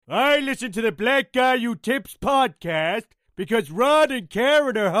I listen to the Black Guy Who Tips podcast because Rod and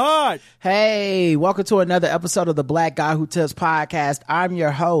Karen are hot. Hey, welcome to another episode of the Black Guy Who Tips podcast. I'm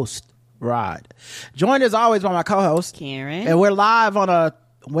your host, Rod. Joined as always by my co-host, Karen. And we're live on a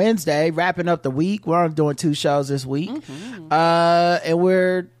Wednesday, wrapping up the week. We're doing 2 shows this week. And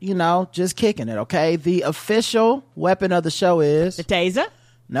we're, just kicking it, okay? The official weapon of the show is... The taser?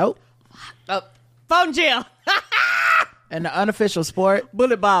 Nope. Oh, phone jail. And the unofficial sport...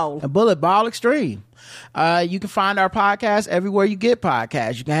 Bullet ball. And Bullet Ball Extreme. You can find our podcast everywhere you get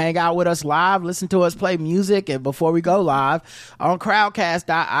podcasts. You can hang out with us live, listen to us play music, and before we go live on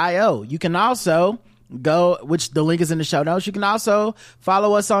crowdcast.io. You can also go, which the link is in the show notes. You can also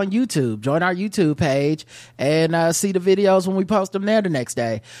follow us on YouTube. Join our YouTube page and see the videos when we post them there the next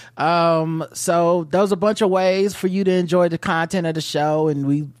day. So those are a bunch of ways for you to enjoy the content of the show, and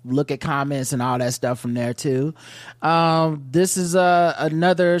we look at comments and all that stuff from there too. This is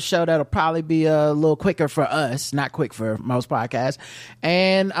another show that'll probably be a little quicker for us, not quick for most podcasts.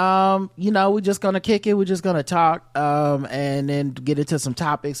 And we're just gonna kick it. We're just gonna talk and then get into some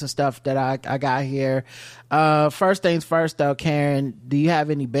topics and stuff that I got here. First things first, though, Karen, do you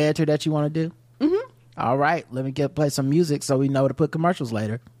have any banter that you want to do? Mm-hmm. All right, let me play some music so we know to put commercials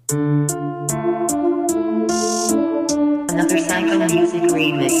later. Another Psycho Music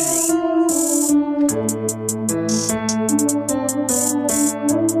remix.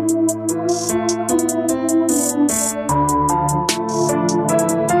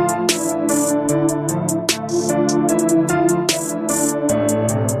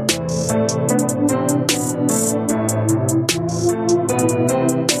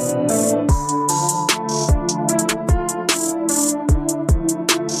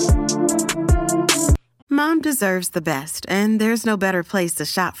 Mom deserves the best, and there's no better place to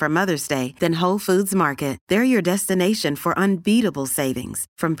shop for Mother's Day than Whole Foods Market. They're your destination for unbeatable savings,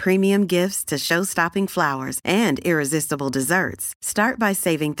 from premium gifts to show-stopping flowers and irresistible desserts. Start by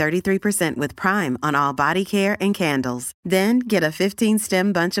saving 33% with Prime on all body care and candles. Then get a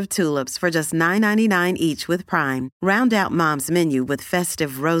 15-stem bunch of tulips for just $9.99 each with Prime. Round out Mom's menu with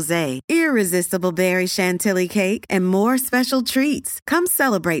festive rosé, irresistible berry chantilly cake, and more special treats. Come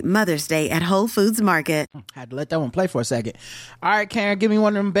celebrate Mother's Day at Whole Foods Market. Had to let that one play for a second. All right, Karen, give me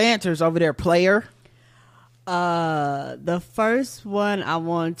one of them banters over there, player. The first one I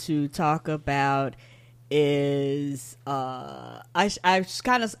want to talk about is I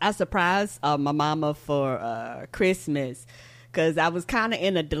surprised my mama for Christmas because I was kind of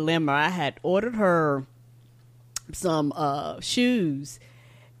in a dilemma. I had ordered her some shoes.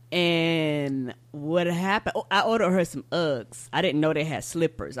 And what happened? Oh, I ordered her some Uggs. I didn't know they had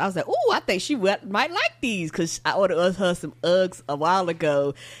slippers. I was like, "Oh, I think she might like these," because I ordered her some Uggs a while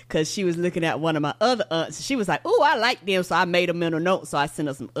ago because she was looking at one of my other aunts. She was like, "Oh, I like them," so I made a mental note. So I sent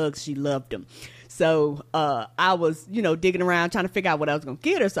her some Uggs. She loved them. So I was, digging around trying to figure out what I was gonna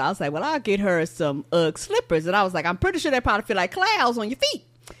get her. So I was like, "Well, I'll get her some Ugg slippers." And I was like, "I'm pretty sure they probably feel like clouds on your feet."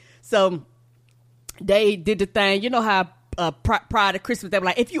 So they did the thing. You know how prior to Christmas they were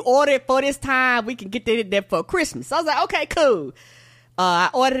like, if you order it for this time, we can get it there for Christmas. So I was like, okay, cool. I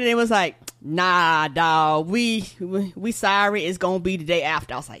ordered it and it was like, nah, dog, we sorry, it's gonna be the day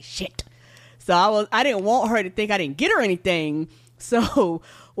after. I was like, shit. So I didn't want her to think I didn't get her anything. So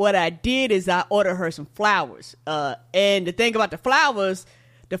what I did is I ordered her some flowers. And the thing about the flowers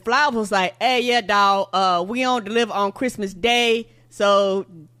was like, hey, yeah, dog, we don't deliver on Christmas Day, so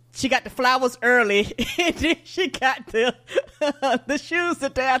she got the flowers early, and then she got the shoes the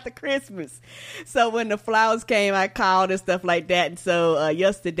day after Christmas. So when the flowers came, I called and stuff like that. And so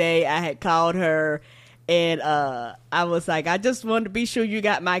yesterday I had called her, and I was like, I just wanted to be sure you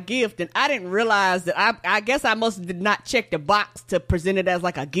got my gift. And I didn't realize that I guess I must did not check the box to present it as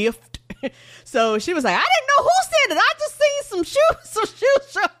like a gift. So she was like, I didn't know who sent it. I just seen some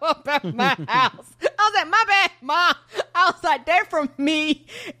shoes show up at my house. I was like, my bad, Mom. I was like, they're from me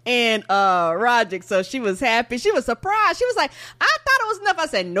and Roger. So she was happy. She was surprised. She was like, I thought it was enough. I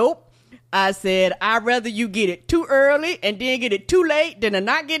said, nope. I said, I'd rather you get it too early and then get it too late than to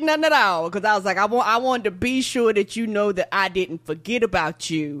not get nothing at all. Because I was like, I wanted to be sure that you know that I didn't forget about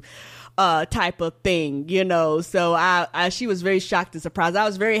you. Type of thing, so I she was very shocked and surprised. I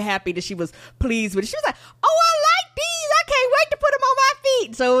was very happy that she was pleased with it. She was like, oh, I like these, I can't wait to put them on my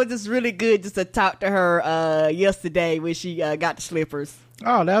feet. So it was just really good just to talk to her yesterday when she got the slippers.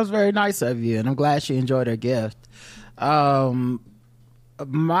 Oh, that was very nice of you, and I'm glad she enjoyed her gift. My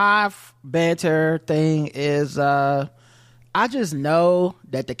banter thing is I just know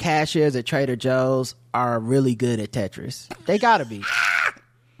that the cashiers at Trader Joe's are really good at Tetris. They gotta be.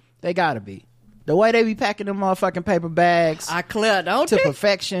 The way they be packing them motherfucking paper bags I clear, don't to they?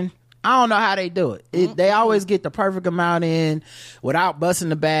 perfection. I don't know how they do it. They always get the perfect amount in without busting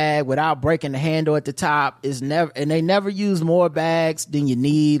the bag, without breaking the handle at the top. And they never use more bags than you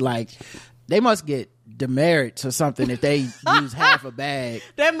need. Like, they must get demerits or something if they use half a bag.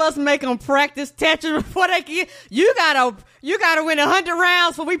 That must make them practice Tetris before they get. You gotta win 100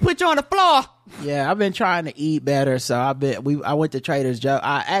 rounds before we put you on the floor. Yeah, I've been trying to eat better, so I went to Trader Joe's.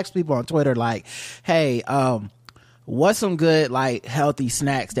 I asked people on Twitter, like, hey, what's some good, like, healthy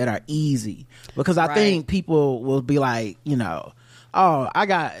snacks that are easy? Because I think people will be like, you know, oh,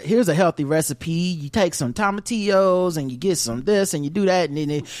 here's a healthy recipe. You take some tomatillos and you get some this and you do that, and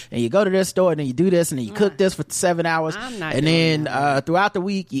then you go to this store and then you do this and then you cook this for 7 hours, and then throughout the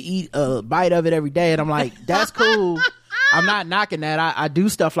week you eat a bite of it every day. And I'm like, that's cool. I'm not knocking that. I do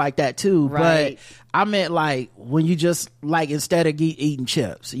stuff like that too, but I meant like when you just like instead of eating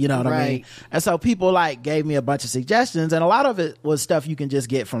chips, you know what I mean? And so people like gave me a bunch of suggestions, and a lot of it was stuff you can just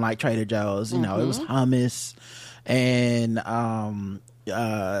get from like Trader Joe's. You know, it was hummus and I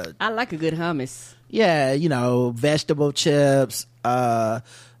like a good hummus. Yeah, you know, vegetable chips,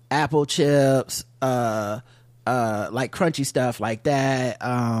 apple chips, like crunchy stuff like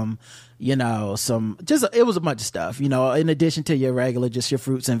that. You know, it was a bunch of stuff, you know, in addition to your regular, just your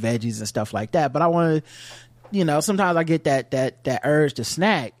fruits and veggies and stuff like that. But I want to, you know, sometimes I get that urge to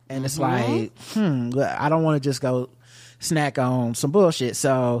snack, and it's like, I don't want to just go snack on some bullshit.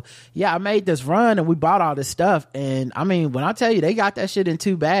 So yeah, I made this run and we bought all this stuff. And I mean, when I tell you they got that shit in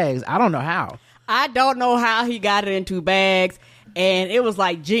 2 bags, I don't know how. I don't know how he got it in 2 bags, and it was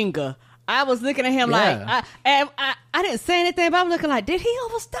like Jenga. I was looking at him like, I didn't say anything, but I'm looking like, did he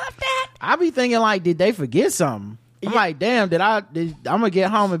overstuff that? I be thinking like, did they forget something? I'm like, damn, I'm gonna get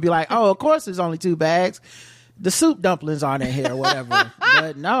home and be like, oh, of course there's only 2 bags. The soup dumplings aren't in here or whatever.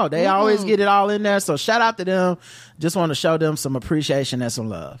 But no, they always get it all in there. So shout out to them. Just want to show them some appreciation and some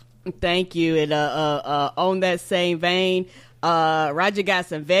love. Thank you. And on that same vein, Roger got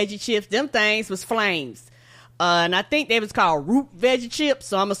some veggie chips. Them things was flames. And I think they was called root veggie chips.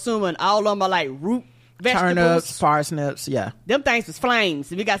 So I'm assuming all of them are like root vegetables. Turnips, parsnips, yeah. Them things was flames.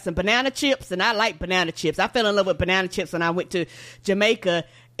 We got some banana chips, and I like banana chips. I fell in love with banana chips when I went to Jamaica.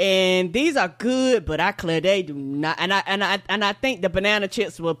 And these are good, but they do not. And I think the banana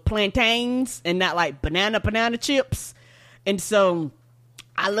chips were plantains and not like banana chips. And so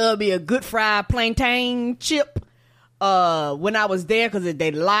I love me a good fried plantain chip. When I was there, because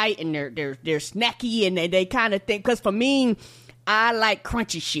they light and they're snacky, and they kind of think, because for me, I like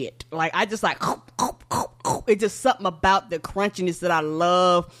crunchy shit. Like, I just like, it's just something about the crunchiness that I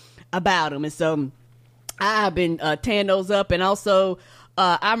love about them. And so I've been tearing those up. And also,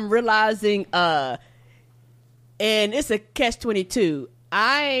 I'm realizing, and it's a catch-22.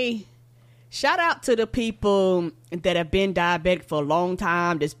 I shout out to the people that have been diabetic for a long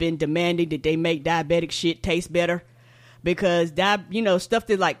time, that's been demanding that they make diabetic shit taste better. Because that, you know, stuff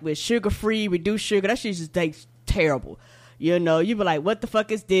that like with sugar-free, reduced sugar, that shit just tastes terrible. You know, you be like, what the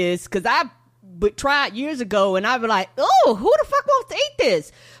fuck is this? Because I tried years ago, and I be like, oh, who the fuck wants to eat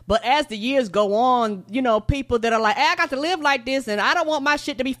this? But as the years go on, you know, people that are like, hey, I got to live like this, and I don't want my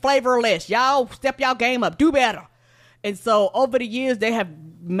shit to be flavorless. Y'all step y'all game up. Do better. And so over the years, they have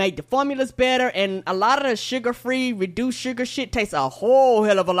made the formulas better, and a lot of the sugar-free, reduced sugar shit tastes a whole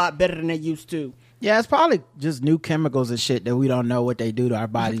hell of a lot better than they used to. Yeah, it's probably just new chemicals and shit that we don't know what they do to our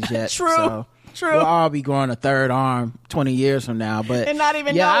bodies yet. True. We'll all be growing a third arm 20 years from now. But and not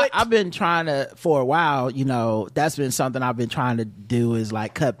even know it. I've been trying to, for a while, you know, that's been something I've been trying to do, is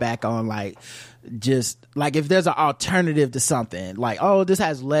like cut back on like, just like if there's an alternative to something, like, oh, this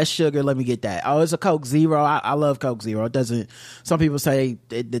has less sugar, let me get that. Oh, it's a Coke Zero. I love Coke Zero. It doesn't, some people say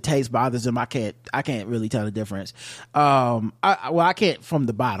the taste bothers them. I can't really tell the difference. I can't from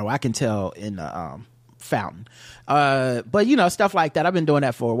the bottle. I can tell in the fountain. But you know, stuff like that. I've been doing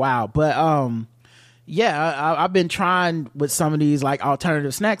that for a while. But yeah, I've been trying with some of these like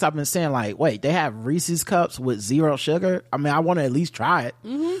alternative snacks. I've been saying like, wait, they have Reese's cups with 0 sugar. I mean, I want to at least try it.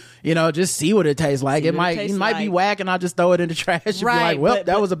 Mm-hmm. You know, just see what it tastes like. It might be whack, and I'll just throw it in the trash and be like, well,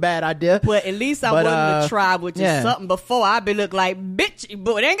 that was a bad idea. But at least I wanted to try, which is something before I'd be look like, bitch,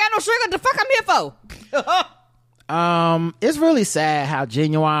 but it ain't got no sugar. The fuck I'm here for? It's really sad how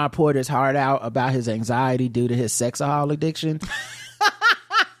Genuine poured his heart out about his anxiety due to his sexaholic addiction.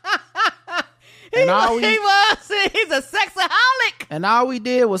 He's a sexaholic. And all we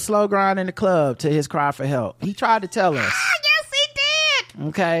did was slow grind in the club to his cry for help. He tried to tell us. Yes, he did.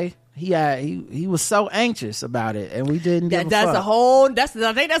 Okay. He was so anxious about it, and we didn't give a fuck. I think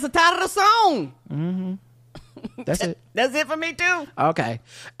that's the title of the song. Mm-hmm. That's it. That's it for me too. Okay.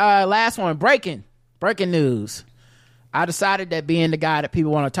 Last one, Breaking. breaking news. I decided that being the guy that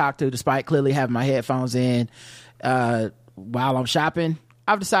people want to talk to, despite clearly having my headphones in while I'm shopping,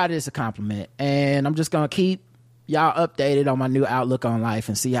 I've decided it's a compliment. And I'm just going to keep y'all updated on my new outlook on life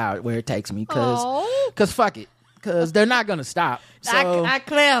and see where it takes me. Because fuck it. Because they're not going to stop. So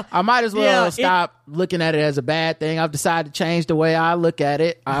I might as well stop looking at it as a bad thing. I've decided to change the way I look at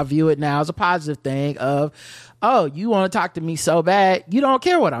it. I view it now as a positive thing of, oh, you want to talk to me so bad, you don't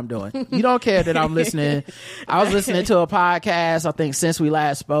care what I'm doing. You don't care that I'm listening. I was listening to a podcast, I think since we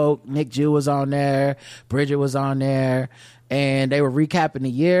last spoke. Nick Jew was on there. Bridget was on there. And they were recapping the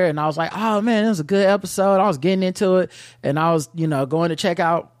year, and I was like, oh man, it was a good episode. I was getting into it, and I was, going to check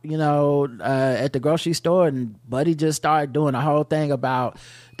out, at the grocery store, and Buddy just started doing a whole thing about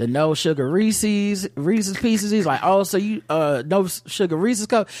the no sugar Reese's Pieces. He's like, oh, so you no sugar Reese's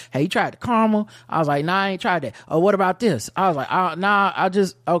cup? Hey, you tried the caramel? I was like, nah, I ain't tried that. Oh, what about this? I was like, nah, I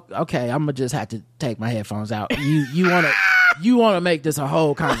just okay, I'm gonna just have to take my headphones out. You wanna make this a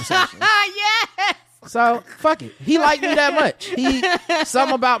whole conversation? Yes. So fuck it. He liked me that much.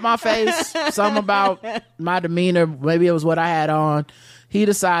 Something about my face, something about my demeanor. Maybe it was what I had on. He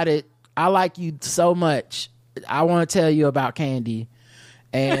decided, I like you so much, I want to tell you about Candy.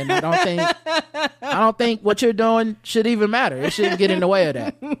 And I don't think what you're doing should even matter. It shouldn't get in the way of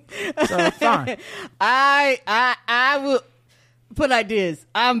that. So fine. I will put it like this.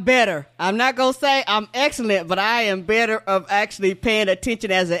 I'm better. I'm not going to say I'm excellent, but I am better of actually paying attention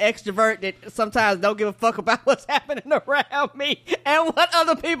as an extrovert that sometimes don't give a fuck about what's happening around me and what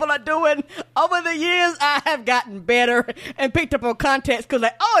other people are doing. Over the years, I have gotten better and picked up on context because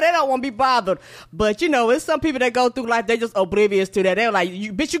they don't want to be bothered. But, it's some people that go through life, they're just oblivious to that. They're like,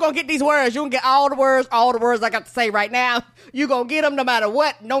 bitch, you're going to get these words. You're going to get all the words I got to say right now. You're going to get them no matter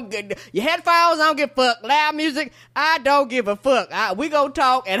what. Don't get your headphones, I don't give a fuck. Loud music, I don't give a fuck. We gonna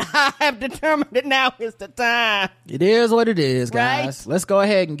talk, and I have determined that now is the time. It is what it is, guys. Right? Let's go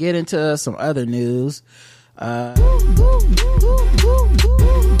ahead and get into some other news. News.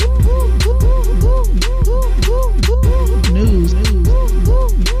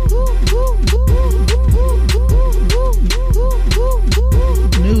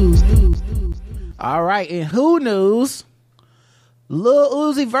 All right, in Who News, Lil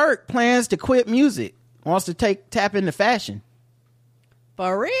Uzi Vert plans to quit music. Wants to tap into fashion.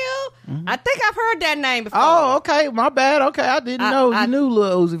 For real? Mm-hmm. I think I've heard that name before. Oh, okay. My bad. Okay, I didn't know you knew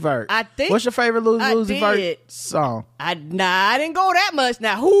Lil Uzi Vert. What's your favorite Lil Uzi Vert song? I didn't go that much.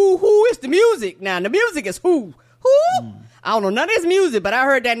 Now, who is the music? Now, the music is who? I don't know none of his music, but I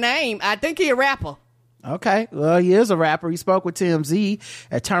heard that name. I think he a rapper. Okay. Well, he is a rapper. He spoke with TMZ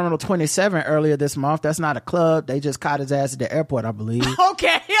at Terminal 27 earlier this month. That's not a club. They just caught his ass at the airport, I believe.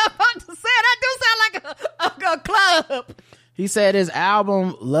 Okay. I'm about to say that do sound like a club. He said his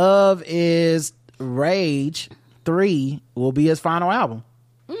album Love is Rage 3 will be his final album.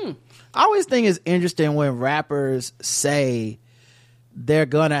 I always think it's interesting when rappers say they're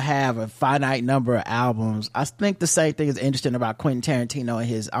gonna have a finite number of albums. I think the same thing is interesting about Quentin Tarantino and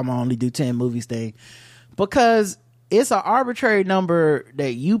his I'm gonna only do 10 movies thing, because it's an arbitrary number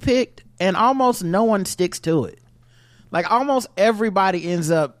that you picked and almost no one sticks to it. Like almost everybody ends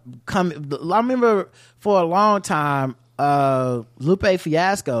up coming. I remember for a long time Lupe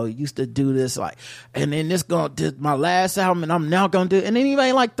Fiasco used to do this, like, and then this gonna do my last album and I'm now gonna do, and then he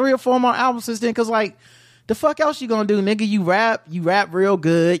made like 3 or 4 more albums since then, because like the fuck else you gonna do, nigga? You rap real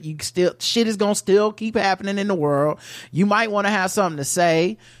good. You still, shit is gonna still keep happening in the world. You might want to have something to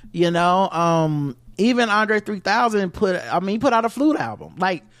say, even Andre 3000 put out a flute album.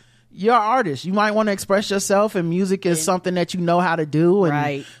 Like, you're an artist, you might want to express yourself, and music is something that you know how to do,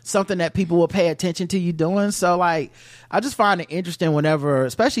 and something that people will pay attention to you doing. So like, I just find it interesting whenever,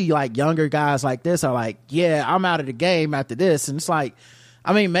 especially like younger guys like this are like, yeah, I'm out of the game after this. And it's like,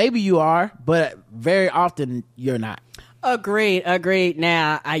 I mean, maybe you are, but very often you're not. Agreed.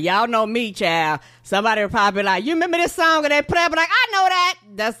 Now, y'all know me, child. Somebody will probably be like, you remember this song? And they play, but like, I know that.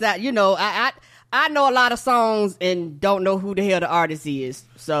 That's that, I know a lot of songs and don't know who the hell the artist is.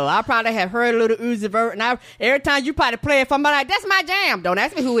 So I probably have heard a little Uzi Vert, and every time you probably play it for me, like, that's my jam. Don't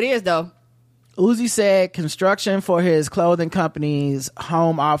ask me who it is, though. Uzi said construction for his clothing company's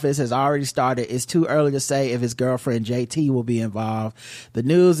home office has already started. It's too early to say if his girlfriend JT will be involved. The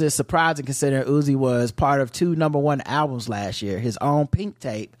news is surprising considering Uzi was part of 2 #1 albums last year, his own Pink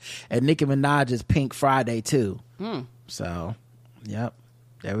Tape and Nicki Minaj's Pink Friday 2. So, yep.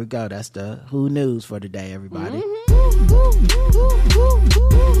 There we go. That's the Who News for today, everybody.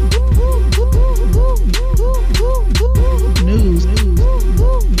 News.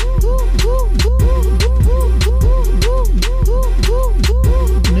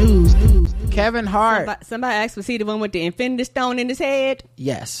 Kevin Kevin Hart. Somebody asked, was he the one with the Infinity Stone in his head?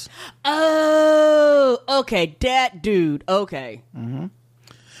 Yes. Oh, okay. That dude. Okay.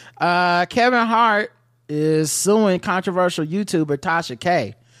 Kevin Hart is suing controversial YouTuber Tasha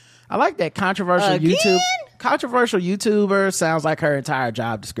K. I like that controversial Controversial YouTuber sounds like her entire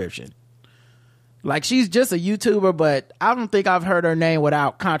job description. Like, she's just a YouTuber, but I don't think I've heard her name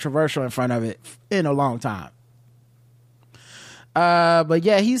without controversial in front of it in a long time. But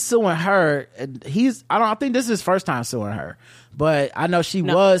yeah, he's suing her. I think this is his first time suing her, but I know she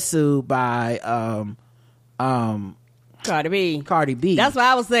was sued by Cardi B. Cardi B. That's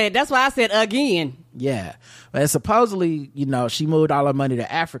why I was saying. That's why I said again. Yeah, and supposedly, she moved all her money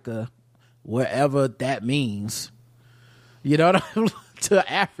to Africa, wherever that means. You know what I mean?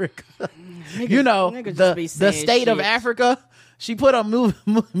 To Africa. Niggas the state of Africa. She put her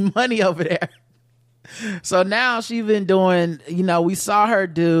money over there. So now she's been doing, we saw her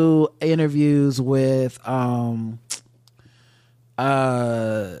do interviews with Will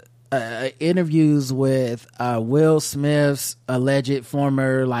Smith's alleged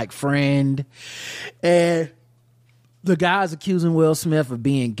former friend, and the guy's accusing Will Smith of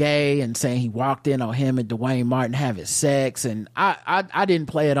being gay and saying he walked in on him and Dwayne Martin having sex. And I didn't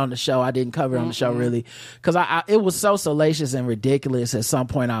play it on the show. I didn't cover it on the show really, because it was so salacious and ridiculous. At some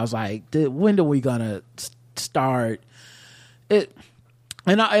point I was like, when are we gonna start it?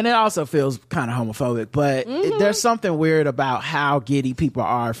 And it also feels kind of homophobic, but there's something weird about how giddy people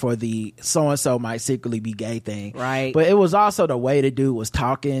are for the so-and-so might secretly be gay thing. Right. But it was also the way the dude was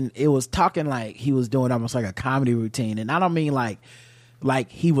talking. It was talking like he was doing almost like a comedy routine. And I don't mean like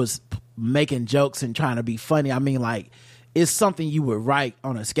he was making jokes and trying to be funny. I mean like it's something you would write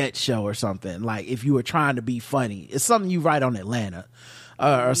on a sketch show or something. Like if you were trying to be funny, it's something you write on Atlanta.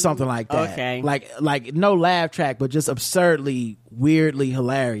 Or something like that. Okay. Like no laugh track, but just absurdly, weirdly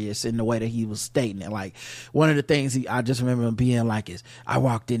hilarious in the way that he was stating it. Like one of the things I just remember him being like is, I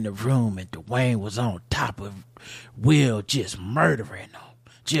walked in the room and Dwayne was on top of Will just murdering him.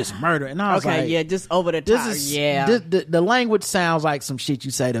 And I was like, yeah, just over the top. The language sounds like some shit you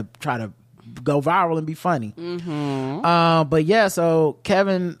say to try to go viral and be funny. But yeah, so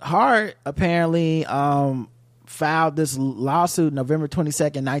Kevin Hart apparently filed this lawsuit November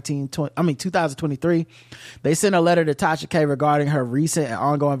 22nd, 2023. They sent a letter to Tasha K regarding her recent and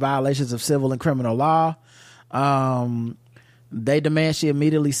ongoing violations of civil and criminal law. They demand she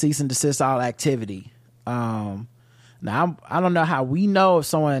immediately cease and desist all activity. Now, I don't know how we know if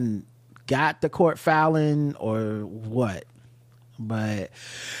someone got the court filing or what, but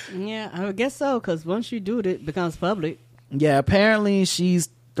yeah, I guess so, because once you do it becomes public. Yeah, apparently she's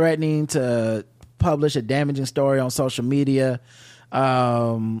threatening to publish a damaging story on social media.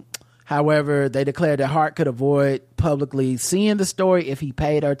 However, they declared that Hart could avoid publicly seeing the story if he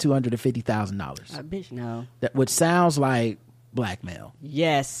paid her $250,000. I bitch no. Which sounds like blackmail.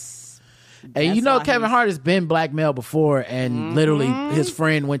 Yes. And Kevin Hart has been blackmailed before, and literally his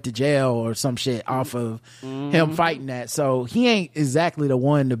friend went to jail or some shit off of him fighting that. So he ain't exactly the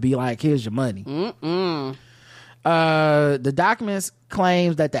one to be like, here's your money. The documents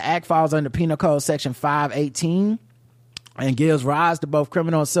claims that the act falls under Penal Code Section 518 and gives rise to both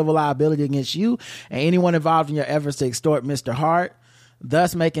criminal and civil liability against you and anyone involved in your efforts to extort Mr. Hart,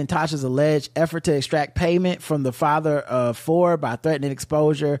 thus making Tasha's alleged effort to extract payment from the father of four by threatening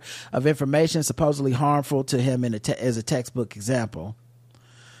exposure of information supposedly harmful to him as a textbook example.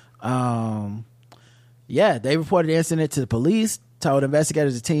 Yeah, they reported the incident to the police, told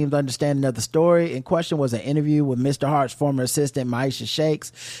investigators the team's understanding of the story in question was an interview with Mr. Hart's former assistant, Maisha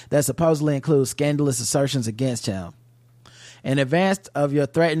Shakes, that supposedly includes scandalous assertions against him. In advance of your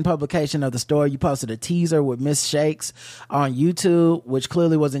threatened publication of the story, you posted a teaser with Miss Shakes on YouTube, which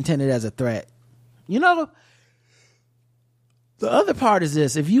clearly was intended as a threat. The other part is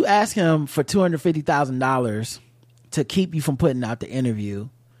this. If you ask him for $250,000 to keep you from putting out the interview,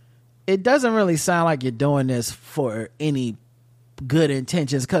 it doesn't really sound like you're doing this for any good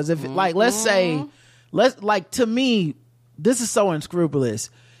intentions, because if let's say to me this is so unscrupulous.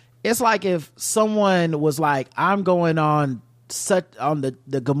 It's like if someone was like, I'm going on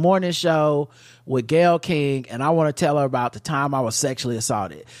the Good Morning Show with Gayle King and I want to tell her about the time I was sexually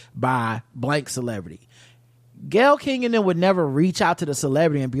assaulted by blank celebrity. Gayle King and them would never reach out to the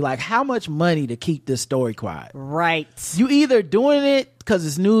celebrity and be like, how much money to keep this story quiet? Right. You either doing it because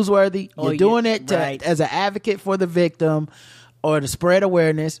it's newsworthy, you're doing it as an advocate for the victim or to spread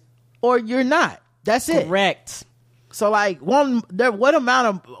awareness, or you're not. That's it. Correct. So any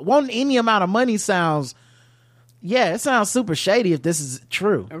amount of money sounds Yeah, it sounds super shady if this is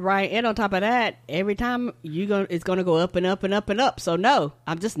true. Right, and on top of that, every time it's gonna go up and up and up and up. So no,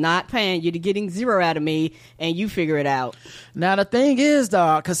 I'm just not paying you to getting zero out of me, and you figure it out. Now the thing is,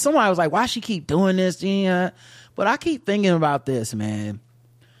 dog, because somebody was like, "Why she keep doing this?" Yeah, but I keep thinking about this, man.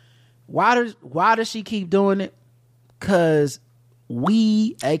 Why does she keep doing it? Because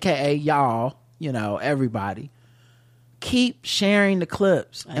we, aka y'all, everybody, keep sharing the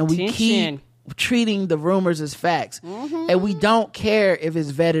clips, and we keep treating the rumors as facts, and we don't care if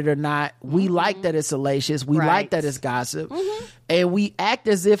it's vetted or not. We like that it's salacious, we like that it's gossip, and we act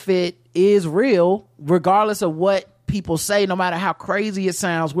as if it is real regardless of what people say. No matter how crazy it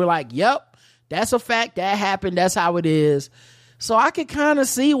sounds, we're like, yep, that's a fact, that happened, that's how it is. So I could kind of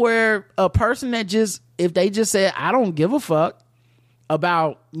see where a person that if they just said, I don't give a fuck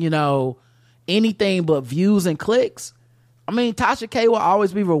about anything but views and clicks, I mean, Tasha K will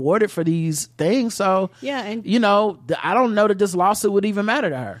always be rewarded for these things. So, yeah, and I don't know that this lawsuit would even matter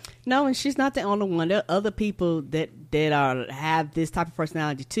to her. No, and she's not the only one. There are other people that have this type of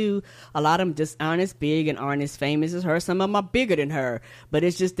personality too. A lot of them just aren't as big and aren't as famous as her. Some of them are bigger than her. But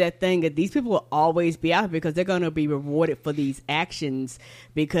it's just that thing that these people will always be out because they're going to be rewarded for these actions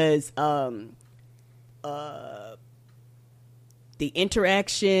because the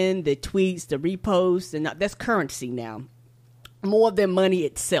interaction, the tweets, the reposts, and that's currency now. More than money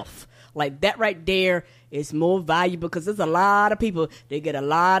itself. Like that right there is more valuable because there's a lot of people that get a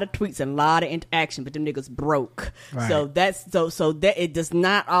lot of tweets and a lot of interaction, but them niggas broke. Right. So that it does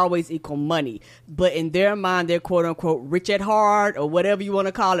not always equal money. But in their mind, they're quote unquote rich at heart or whatever you want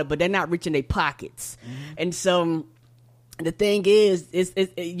to call it, but they're not rich in their pockets. And so the thing is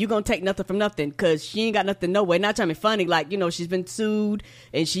you're gonna take nothing from nothing because she ain't got nothing nowhere. Not trying to be funny, like she's been sued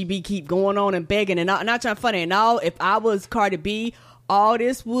and she keep going on and begging and not trying to be funny. And all, if I was Cardi B, all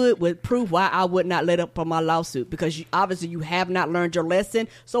this would prove why I would not let up on my lawsuit because obviously you have not learned your lesson.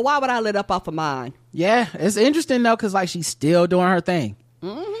 So why would I let up off of mine? Yeah, it's interesting though because she's still doing her thing.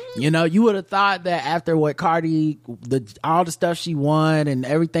 You would have thought that after what Cardi, all the stuff she won and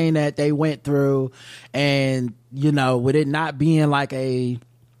everything that they went through, and with it not being like a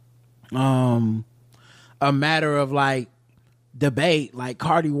matter of like debate, like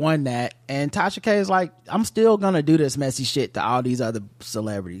Cardi won that, and Tasha K is like, I'm still gonna do this messy shit to all these other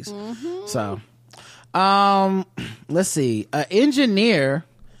celebrities. So, let's see, an engineer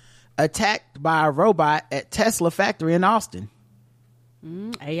attacked by a robot at Tesla factory in Austin.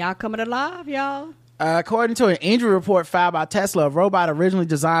 Hey, y'all coming alive, y'all. According to an injury report filed by Tesla, a robot originally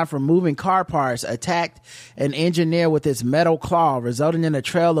designed for moving car parts attacked an engineer with its metal claw, resulting in a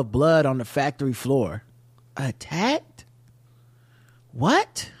trail of blood on the factory floor. Attacked?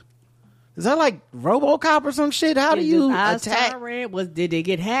 What? Is that like RoboCop or some shit? How do you attack? Did they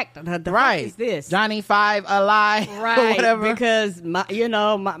get hacked? The right. Fuck is this? Johnny Five alive right, or whatever. Because my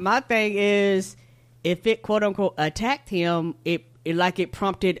thing is, if it quote unquote attacked him, it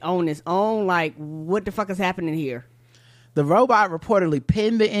prompted on its own, like, what the fuck is happening here? The robot reportedly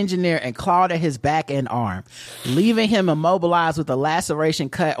pinned the engineer and clawed at his back and arm, leaving him immobilized with a laceration,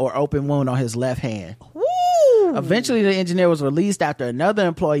 cut, or open wound on his left hand. Woo! Eventually, the engineer was released after another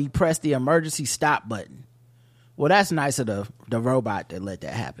employee pressed the emergency stop button. Well, that's nice of the robot that let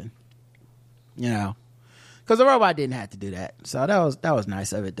that happen. Because the robot didn't have to do that. So that was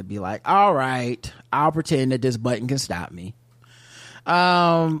nice of it to be like, all right, I'll pretend that this button can stop me.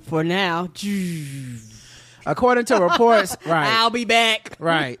 For now, according to reports, right? I'll be back.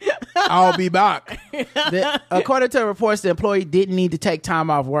 Right, I'll be back. According to reports, the employee didn't need to take time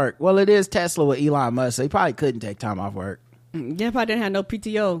off work. Well, it is Tesla with Elon Musk, so he probably couldn't take time off work. Yeah, if I didn't have no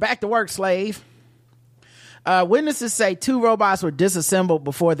PTO. Back to work, slave. Witnesses say 2 robots were disassembled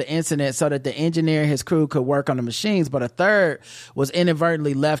before the incident so that the engineer and his crew could work on the machines, but a third was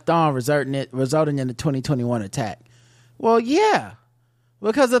inadvertently left on, resulting in the 2021 attack. Well, yeah.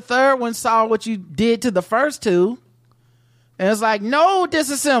 Because the third one saw what you did to the first 2. And it's like, no,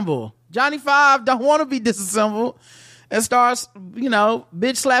 disassemble. Johnny Five don't want to be disassembled. And starts,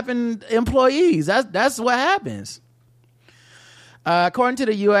 bitch slapping employees. That's what happens. According to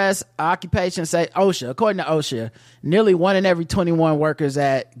the U.S. Occupation OSHA, according to OSHA, nearly 1 in every 21 workers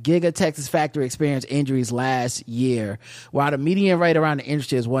at Giga Texas factory experienced injuries last year, while the median rate around the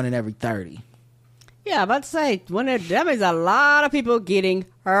industry is 1 in every 30. Yeah, I'm about to say, that means a lot of people getting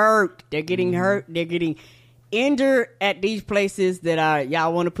hurt. They're getting hurt. They're getting injured at these places that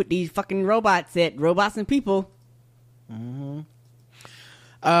y'all want to put these fucking robots and people.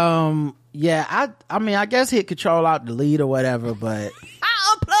 Yeah, I mean, I guess hit Control Alt Delete or whatever, but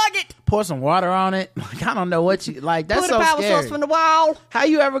I'll unplug it. Pour some water on it. Like, I don't know what you like. That's Put so a power scary. source from the wall. How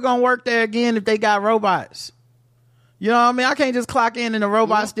you ever gonna work there again if they got robots? You know what I mean? I can't just clock in and the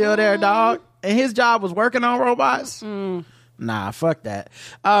robot's still there, dog. And his job was working on robots. Nah, fuck that.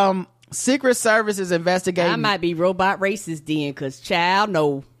 Secret Service is investigating. I might be robot racist then, cause child,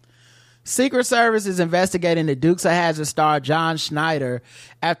 no. Secret Service is investigating the Dukes of Hazzard star John Schneider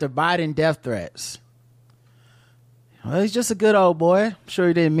after Biden death threats. Well, he's just a good old boy. I'm sure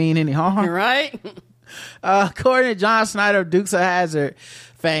he didn't mean any harm. Right? According to John Schneider of Dukes of Hazzard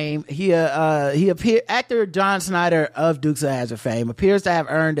fame, actor John Schneider of Dukes of Hazzard fame appears to have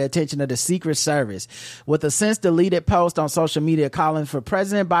earned the attention of the Secret Service with a since deleted post on social media calling for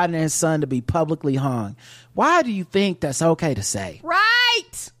President Biden and his son to be publicly hung. Why do you think that's okay to say?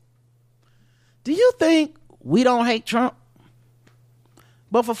 Right. Do you think we don't hate Trump?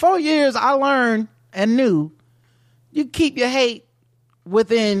 But for 4 years, I learned and knew you keep your hate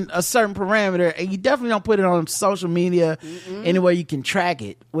within a certain parameter, and you definitely don't put it on social media anywhere you can track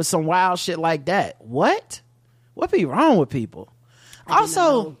it with some wild shit like that. What be wrong with people?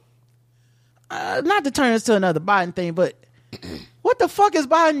 Also, not to turn this to another Biden thing, but what the fuck has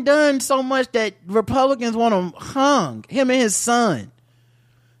Biden done so much that Republicans want him hung, him and his son?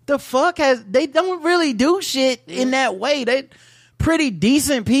 The fuck they don't really do shit in that way. They pretty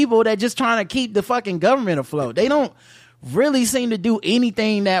decent people that just trying to keep the fucking government afloat. They don't really seem to do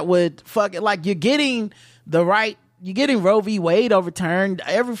anything that would like you're getting Roe v. Wade overturned.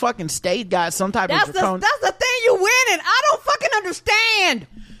 Every fucking state got some type of that's the thing you winning. I don't fucking understand.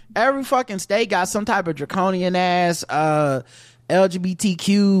 Every fucking state got some type of draconian ass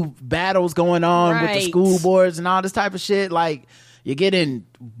LGBTQ battles going on with the school boards and all this type of shit. Like, you're getting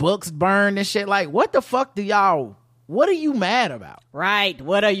books burned and shit. Like, what the fuck what are you mad about? Right.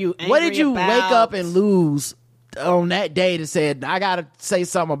 What are you angry What did you about? wake up and lose on that day that said, I gotta say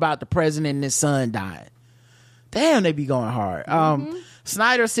something about the president and his son dying? Damn, they be going hard.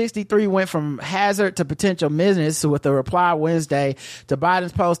 Snyder, 63, went from hazard to potential menace with a reply Wednesday to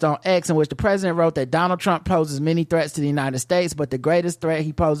Biden's post on X, in which the president wrote that Donald Trump poses many threats to the United States, but the greatest threat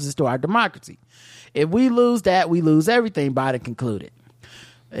he poses is to our democracy. If we lose that, we lose everything, Biden concluded.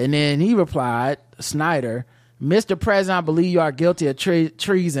 And then he replied, Snyder, Mr. President, I believe you are guilty of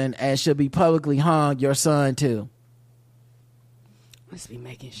treason and should be publicly hung, your son too. Must be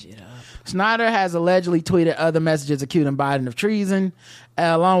making shit up. Snyder has allegedly tweeted other messages accusing Biden of treason,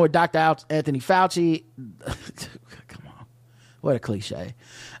 along with Dr. Anthony Fauci. Come on. What a cliche.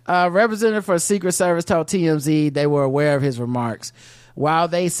 Representative for Secret Service told TMZ they were aware of his remarks. While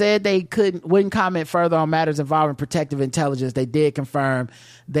they said they wouldn't comment further on matters involving protective intelligence, they did confirm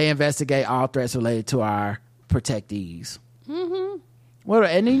they investigate all threats related to our protectees. Well,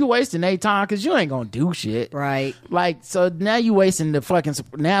 and then you wasting their time because you ain't gonna do shit, right? Like, so now you wasting the fucking.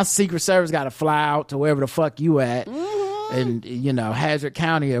 Now Secret Service got to fly out to wherever the fuck you at, and Hazard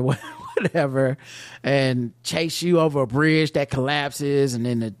County or whatever, and chase you over a bridge that collapses, and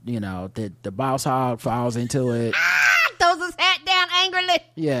then the boss hog falls into it. Throws his hat down angrily.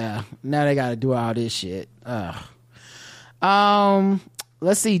 Yeah, now they got to do all this shit. Let's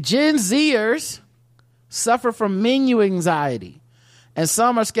see. Gen Zers suffer from menu anxiety, and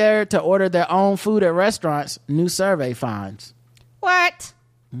some are scared to order their own food at restaurants, new survey finds. What?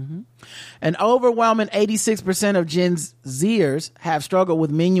 An overwhelming 86% of Gen Zers have struggled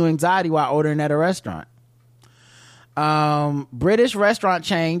with menu anxiety while ordering at a restaurant. British restaurant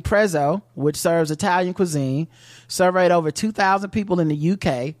chain Prezzo, which serves Italian cuisine, surveyed over 2,000 people in the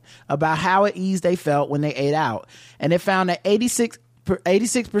UK about how at ease they felt when they ate out, and it found that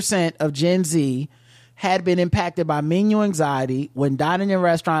 86% of Gen Z had been impacted by menu anxiety when dining in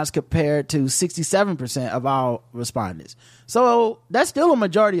restaurants, compared to 67% of all respondents. So that's still a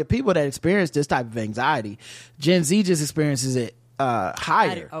majority of people that experience this type of anxiety. Gen Z just experiences it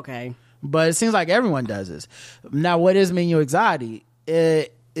higher. Okay. But it seems like everyone does this. Now, what is menu anxiety?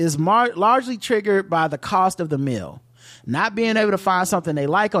 It is largely triggered by the cost of the meal, not being able to find something they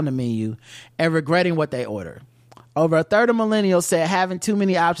like on the menu, and regretting what they order. Over a third of millennials said having too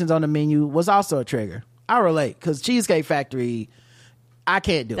many options on the menu was also a trigger. I relate, because Cheesecake Factory, I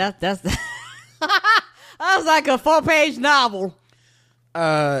can't do it. That's that's like a 4-page novel.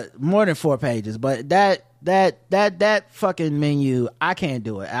 More than 4 pages, but that fucking menu, I can't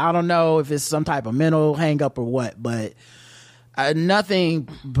do it. I don't know if it's some type of mental hang up or what, but nothing.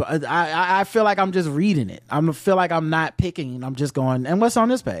 I feel like I'm just reading it. I feel like I'm not picking. I'm just going, and what's on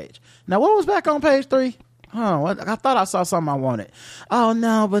this page? Now, what was back on page 3? I thought I saw something I wanted. Oh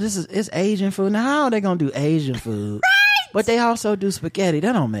no, but it's Asian food. Now how are they gonna do Asian food? But they also do spaghetti.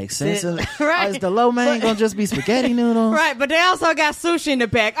 That don't make sense. Right. Is the lo mein gonna just be spaghetti noodles? Right, but they also got sushi in the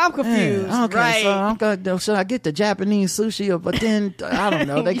back. I'm confused. Yeah, okay, right. so I'm gonna, should I get the Japanese sushi? But then I don't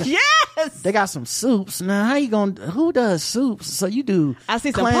know. They got, yes. they got some soups. Now how you gonna? Who does soups? So you do? I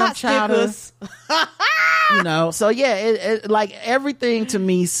see some clam pot chowder. stickers. You know, so yeah, it like everything to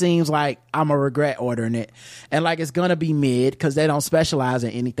me seems like I'm gonna regret ordering it, and like it's gonna be mid because they don't specialize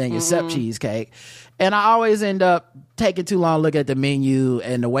in anything except cheesecake, and I always end up taking too long to look at the menu,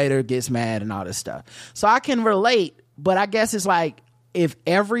 and the waiter gets mad and all this stuff. So I can relate, but I guess it's like if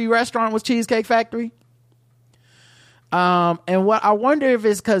every restaurant was Cheesecake Factory. And what I wonder if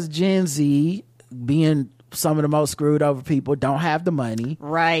it's because Gen Z, being some of the most screwed over people, don't have the money.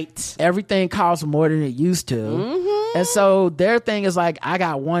 Right. Everything costs more than it used to. And so their thing is like, I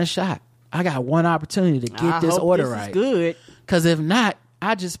got one shot. I got one opportunity to get this order this right. Is good. Because if not,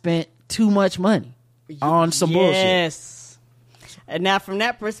 I just spent too much money on some bullshit. Yes. And now from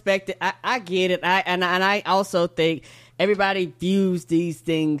that perspective, I get it. I also think everybody views these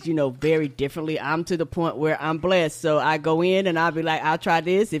things, you know, very differently. I'm to the point where I'm blessed. So I go in and I'll be like, I'll try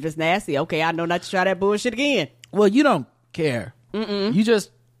this. If it's nasty, okay, I know not to try that bullshit again. Well, you don't care. You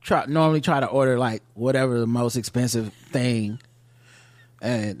just normally try to order like whatever the most expensive thing.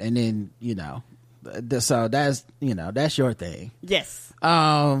 And then, you know, so that's, you know, that's your thing. Yes.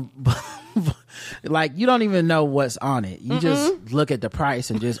 Like you don't even know what's on it. You just look at the price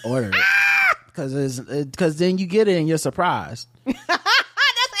and just order it. Because then you get it and you're surprised. That's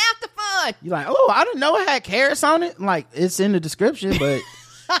after fun. You're like, oh, I didn't know it had carrots on it. Like, it's in the description, but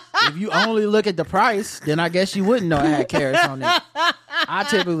if you only look at the price, then I guess you wouldn't know it had carrots on it. I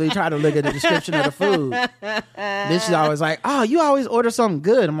typically try to look at the description of the food. Then she's always like, oh, you always order something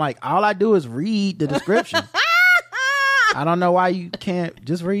good. I'm like, all I do is read the description. I don't know why you can't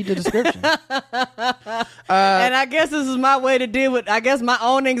just read the description. And I guess this is my way to deal with, I guess, my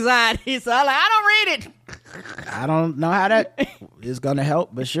own anxiety. So I'm like, I don't read it. I don't know how that is going to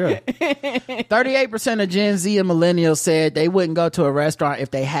help, but sure. 38% of Gen Z and millennials said they wouldn't go to a restaurant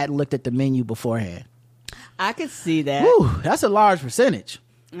if they hadn't looked at the menu beforehand. I could see that. Whew, that's a large percentage.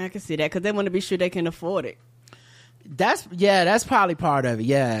 I can see that because they want to be sure they can afford it. That's probably part of it.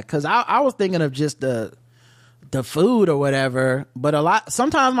 Yeah, because I was thinking of just the food or whatever, but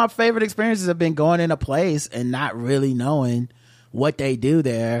sometimes my favorite experiences have been going in a place and not really knowing what they do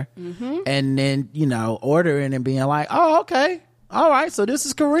there, and then, you know, ordering and being like, oh, okay, all right, so this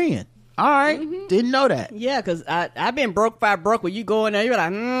is Korean. All right, didn't know that. Yeah, because I've been broke when you go in there, you're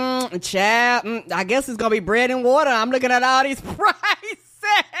like, child, I guess it's gonna be bread and water. I'm looking at all these prices.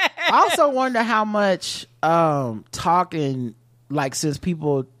 I also wonder how much talking, like, since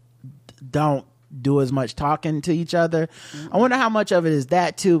people don't do as much talking to each other, I wonder how much of it is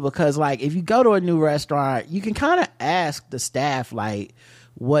that too, because like if you go to a new restaurant, you can kind of ask the staff like,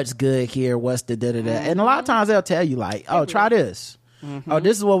 what's good here, what's the da-da-da, and a lot of times they'll tell you like, oh, try this. Oh,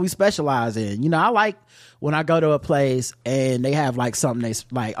 this is what we specialize in. You know, I like when I go to a place and they have like something they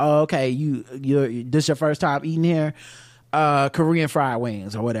like, oh, okay, you're this your first time eating here, Korean fried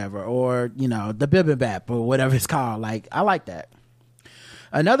wings or whatever, or, you know, the bibimbap or whatever it's called. Like, I like that.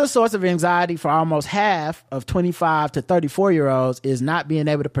 Another source of anxiety for almost half of 25 to 34-year-olds is not being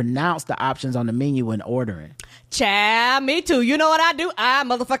able to pronounce the options on the menu when ordering. Child, me too. You know what I do? I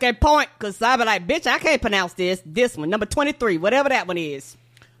motherfucking point, because I be like, bitch, I can't pronounce this one, number 23, whatever that one is.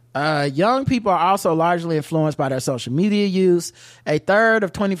 Young people are also largely influenced by their social media use. A third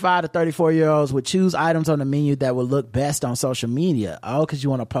of 25 to 34-year-olds would choose items on the menu that would look best on social media. Oh, because you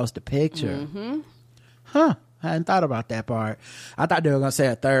want to post a picture. Huh. I hadn't thought about that part. I thought they were going to say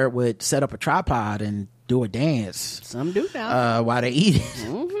a third would set up a tripod and do a dance. Some do now. While they eat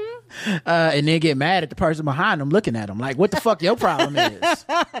it. And then get mad at the person behind them looking at them. Like, what the fuck your problem is?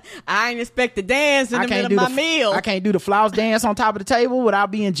 I ain't expect to dance in the middle of my meal. I can't do the flouse dance on top of the table without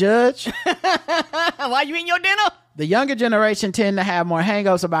being judged. While you eating your dinner? The younger generation tend to have more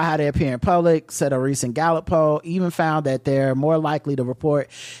hang-ups about how they appear in public, said a recent Gallup poll. Even found that they're more likely to report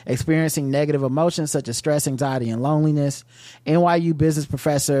experiencing negative emotions such as stress, anxiety, and loneliness. NYU business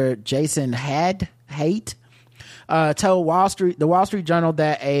professor Jason Haidt told the Wall Street Journal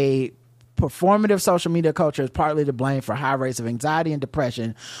that a performative social media culture is partly to blame for high rates of anxiety and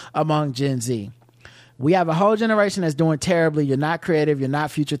depression among Gen Z. We have a whole generation that's doing terribly. You're not creative. You're not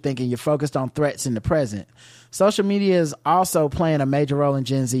future thinking. You're focused on threats in the present. Social media is also playing a major role in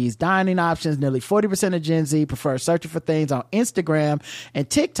Gen Z's dining options. Nearly 40% of Gen Z prefer searching for things on Instagram and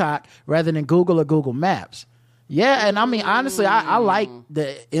TikTok rather than Google or Google Maps. Yeah, and I mean, honestly, I like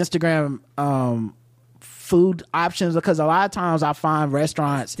the Instagram food options, because a lot of times I find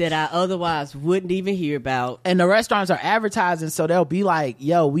restaurants that I otherwise wouldn't even hear about. and the restaurants are advertising, so they'll be like,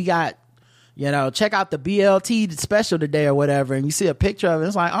 yo, we got, check out the BLT special today or whatever, and you see a picture of it.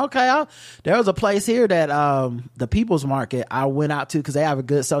 It's like, okay, there was a place here that the People's Market I went out to because they have a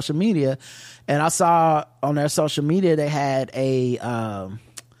good social media, and I saw on their social media they had a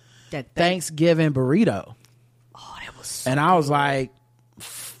Thanksgiving burrito. Oh, that was so and I was like,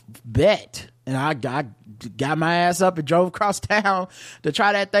 bet. And I got my ass up and drove across town to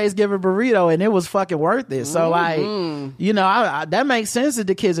try that Thanksgiving burrito, and it was fucking worth it. So like, that makes sense that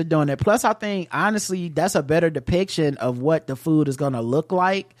the kids are doing it. Plus, I think honestly that's a better depiction of what the food is going to look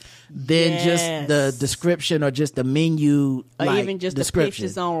like than just the description or just the menu, or like, even just description. the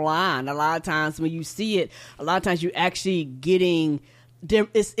pictures online. A lot of times when you see it, a lot of times you're actually getting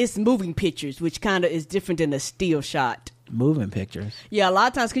it's moving pictures, which kind of is different than a still shot. Moving pictures. Yeah, a lot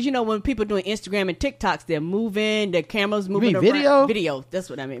of times, because when people doing Instagram and TikToks, they're moving, their cameras moving mean around. video? Video, that's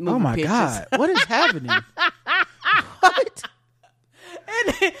what I mean. Moving Oh my pictures. God, what is happening? What?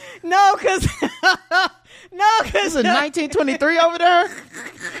 No, because This is 1923 over there.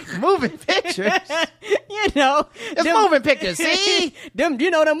 Moving pictures. It's moving pictures. See, them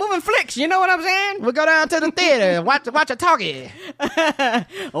moving flicks. You know what I'm saying? we'll go down to the theater and watch a talkie.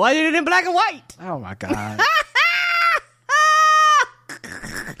 Why did it in black and white? Oh my God.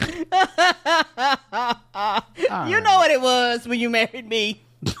 You know what it was when you married me.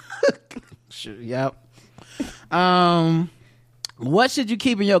 Sure, yep. What should you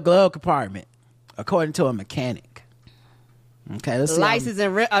keep in your glove compartment, according to a mechanic? Okay, let's see. License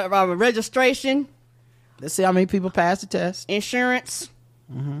and registration, Let's see how many people pass the test. insurance.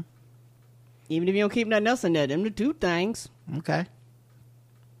 Mm-hmm. Even if you don't keep nothing else in there, them the two things. Okay,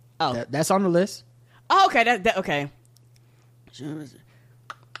 Oh, that's on the list. okay. That okay.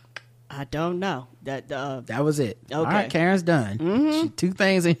 I don't know that. That was it. Okay. All right, Karen's done. She, two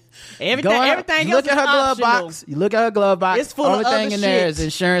things. Everything You look else at her is glove optional. box. You look at her glove box. It's full of Only thing other in there shit. is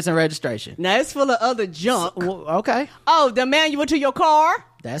insurance and registration. Now it's full of other junk. Okay, Oh, the manual to your car.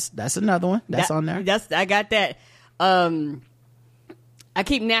 that's another one. That's on there. I got that. I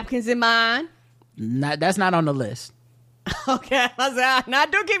keep napkins in mine. That's not on the list. Okay, I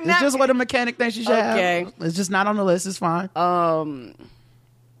do keep It's napkins. just what a mechanic thinks you should Okay. have. It's just not on the list. It's fine.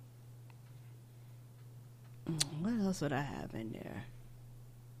 What else would I have in there?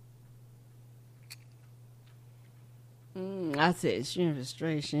 I said insurance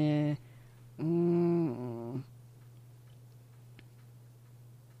registration.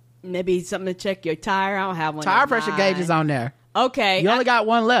 Maybe something to check your tire. I don't have one. Tire in pressure mine. gauge is on there. Okay. You only got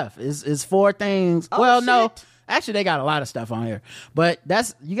one left. It's four things. Oh, well, no. shit. Actually, they got a lot of stuff on here. But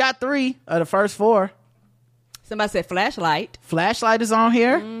you got 3 of the first 4. Somebody said flashlight. Flashlight is on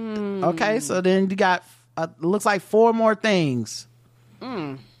here. Okay, so then you got looks like 4 more things.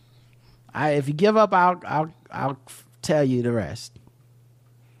 If you give up, I'll tell you the rest.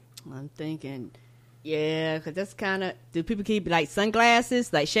 I'm thinking, yeah, because that's kind of. Do people keep like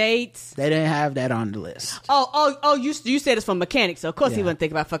sunglasses, like shades? They didn't have that on the list. Oh! You said it's from mechanics, so of course he Yeah. wasn't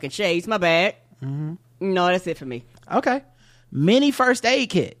thinking about fucking shades. My bad. No, that's it for me. Okay, mini first aid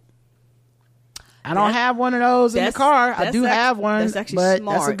kit. I don't have one of those in the car. I do have one, That's actually but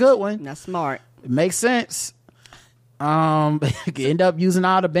smart. that's a good one. That's smart. It makes sense. End up using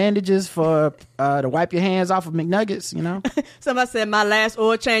all the bandages for to wipe your hands off of McNuggets, Somebody said my last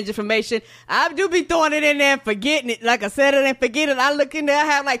oil change information. I do be throwing it in there and forgetting it. Like I said it and forget it. I look in there, I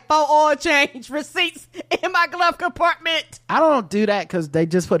have like 4 oil change receipts in my glove compartment. I don't do that because they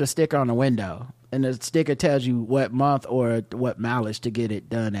just put a sticker on the window, and the sticker tells you what month or what mileage to get it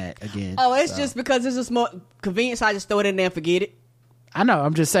done at again. Oh, it's just because it's just more convenient, so I just throw it in there and forget it. I know.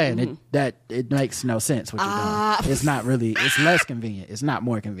 I'm just saying it makes no sense what you're doing. It's not really. It's less convenient. It's not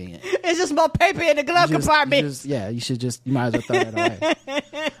more convenient. It's just more paper in the glove compartment. You might as well throw that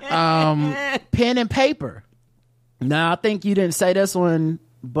away. Pen and paper. Now, I think you didn't say this one,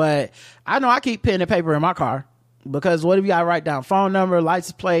 but I know I keep pen and paper in my car because what if you got to write down phone number,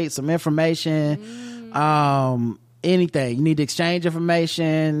 license plate, some information, anything. You need to exchange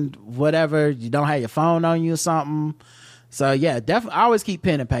information, whatever. You don't have your phone on you or something. So yeah, definitely. I always keep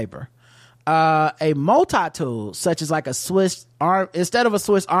pen and paper. A multi-tool, such as like a instead of a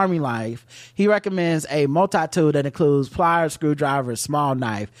Swiss Army knife, he recommends a multi-tool that includes pliers, screwdriver, small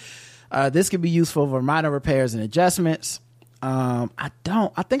knife. This can be useful for minor repairs and adjustments. I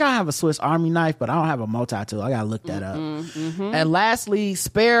think I have a Swiss Army knife, but I don't have a multi-tool. I gotta look that up. And lastly,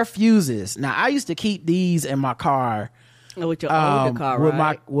 spare fuses. Now I used to keep these in my car With your older car,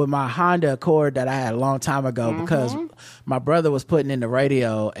 right? With my Honda Accord that I had a long time ago, because my brother was putting in the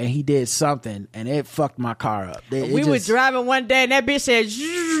radio and he did something and it fucked my car up. We were driving one day and that bitch said,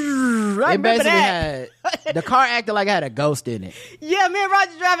 I remember that. The car acted like it had a ghost in it. Yeah, me and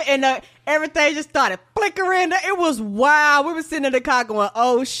Roger driving and everything just started flickering. It was wild. We were sitting in the car going,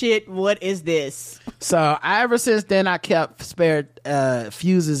 oh shit, what is this? So ever since then, I kept spare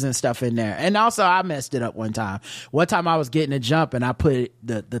fuses and stuff in there. And also, I messed it up one time. One time I was getting a jump and I put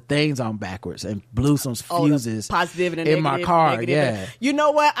the things on backwards and blew some fuses positive and in negative, my car. negative. Yeah. You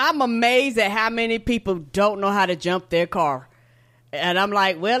know what? I'm amazed at how many people don't know how to jump their car. And I'm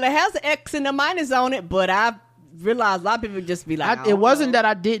like, well, it has an X and a minus on it, but I realized a lot of people just be like, it wasn't that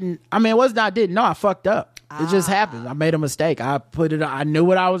I didn't. I mean, it wasn't that I didn't know. I fucked up. It just happened. I made a mistake. I knew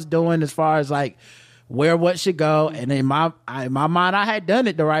what I was doing as far as like where what should go, and in my mind, I had done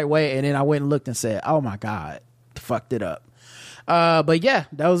it the right way, and then I went and looked and said, "Oh my God, fucked it up." But yeah,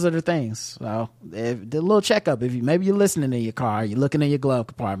 those are the things. So the little checkup. If maybe you're listening in your car, you're looking in your glove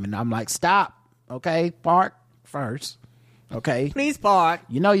compartment. I'm like, stop. Okay, park first. Okay, please park.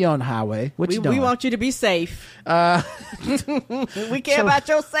 You know you're on the highway. What you doing? We want you to be safe. We care about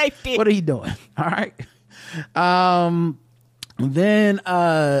your safety. What are you doing? All right. Then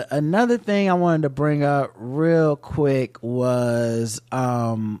another thing I wanted to bring up real quick was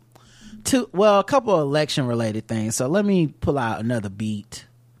a couple of election related things. So let me pull out another beat.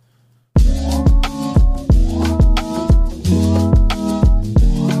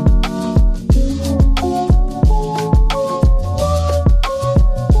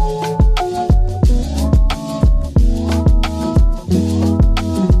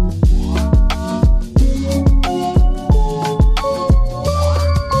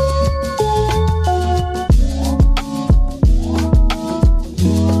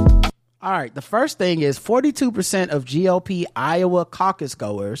 All right, the first thing is 42% of GOP Iowa caucus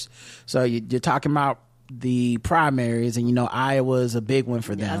goers. So you're talking about the primaries, and you know Iowa's a big one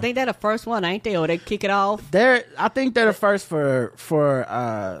for them. I think they're the first one, ain't they? Or they kick it off? I think they're the first for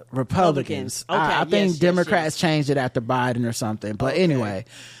Republicans. Okay, I think Democrats changed it after Biden or something. But anyway,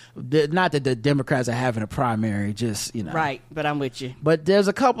 not that the Democrats are having a primary, just, you know. Right, but I'm with you. But there's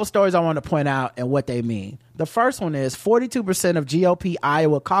a couple stories I want to point out and what they mean. The first one is 42% of GOP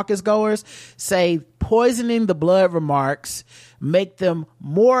Iowa caucus goers say poisoning the blood remarks make them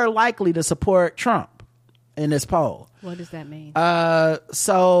more likely to support Trump in this poll. What does that mean? It's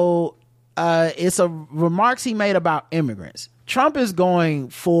a remarks he made about immigrants. Trump is going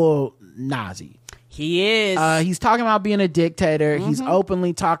full Nazi. He is. He's talking about being a dictator. Mm-hmm. He's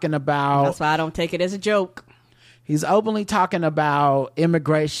openly talking about... That's why I don't take it as a joke. He's openly talking about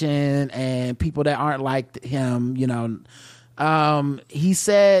immigration and people that aren't like him, you know. He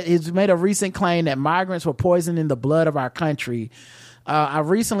said he's made a recent claim that migrants were poisoning the blood of our country. I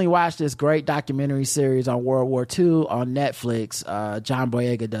recently watched this great documentary series on World War II on Netflix. John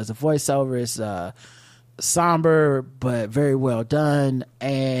Boyega does a voiceover. It's somber but very well done.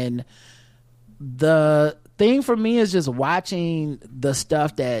 And the thing for me is just watching the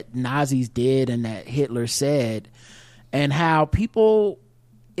stuff that Nazis did and that Hitler said, and how people,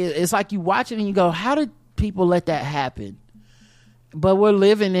 it's like you watch it and you go, how did people let that happen? But we're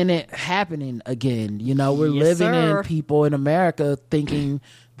living in it happening again. You know, we're living in people in America thinking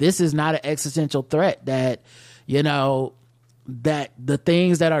this is not an existential threat, that, you know, that the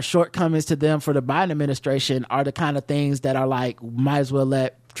things that are shortcomings to them for the Biden administration are the kind of things that are like, might as well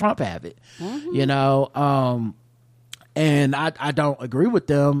let Trump have it. Mm-hmm. You know, and I don't agree with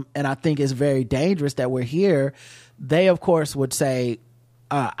them, and I think it's very dangerous that we're here. They, of course, would say,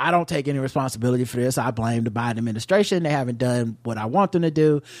 I don't take any responsibility for this. I blame the Biden administration. They haven't done what I want them to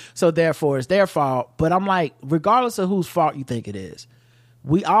do, so therefore it's their fault. But I'm like, regardless of whose fault you think it is,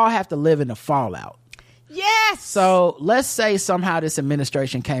 we all have to live in the fallout. Yes! So let's say somehow this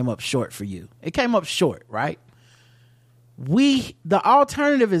administration came up short for you. It came up short, right? The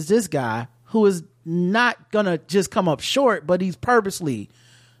alternative is this guy who is not going to just come up short, but he's purposely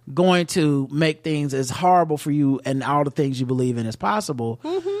going to make things as horrible for you and all the things you believe in as possible.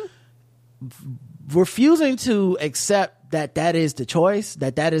 Mm-hmm. Refusing to accept that is the choice,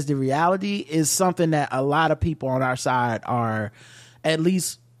 that is the reality, is something that a lot of people on our side are at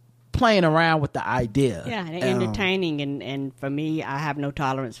least playing around with the idea. Yeah, and entertaining, and for me, I have no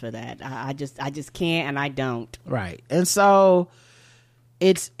tolerance for that. I just can't, and I don't. Right. And so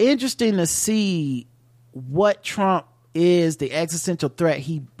it's interesting to see what Trump is, the existential threat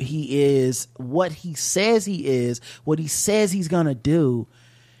he is, what he says he is, what he says he's going to do.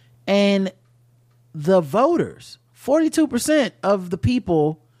 And the voters, 42% of the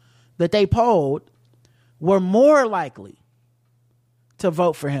people that they polled were more likely to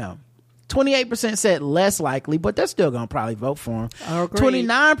vote for him. 28% said less likely, but they're still going to probably vote for him. Agreed.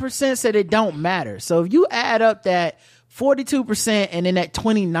 29% said it don't matter. So if you add up that 42% and then that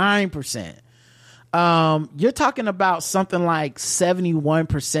 29%, you're talking about something like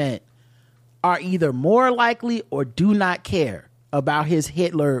 71% are either more likely or do not care about his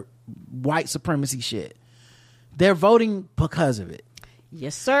Hitler white supremacy shit. They're voting because of it.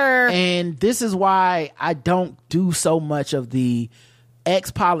 Yes, sir. And this is why I don't do so much of the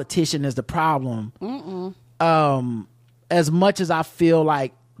ex-politician as the problem. As much as I feel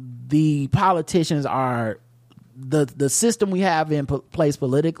like the politicians are the system we have in place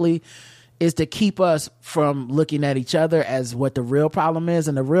politically is to keep us from looking at each other as what the real problem is.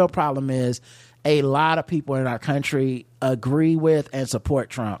 And the real problem is a lot of people in our country agree with and support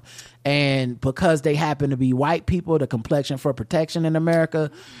Trump. And because they happen to be white people, the complexion for protection in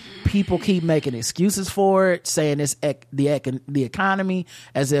America, people keep making excuses for it, saying it's the economy,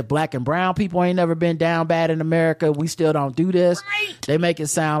 as if black and brown people ain't never been down bad in America. We still don't do this. Right. They make it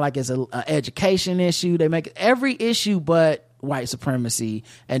sound like it's an education issue. They make every issue but white supremacy,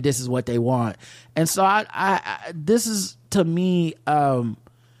 and this is what they want. And so I this is, to me,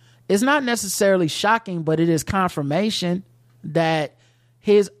 it's not necessarily shocking, but it is confirmation that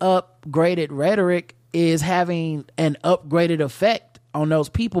his upgraded rhetoric is having an upgraded effect on those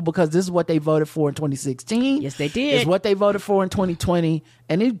people, because this is what they voted for in 2016. Yes, they did. It's what they voted for in 2020,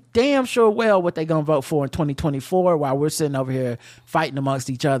 and it's damn sure well what they're going to vote for in 2024, while we're sitting over here fighting amongst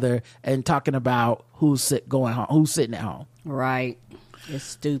each other and talking about who's sitting at home. Right. It's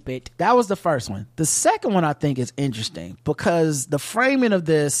stupid. That was the first one. The second one I think is interesting because the framing of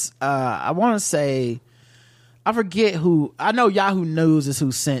this, I want to say, I forget who, I know Yahoo News is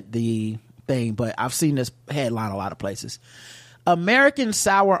who sent the thing, but I've seen this headline a lot of places. Americans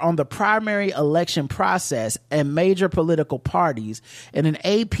sour on the primary election process and major political parties in an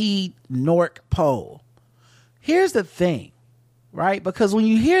AP NORC poll. Here's the thing, right? Because when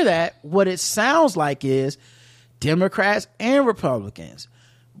you hear that, what it sounds like is Democrats and Republicans,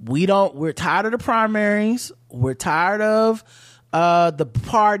 we're tired of the primaries, we're tired of the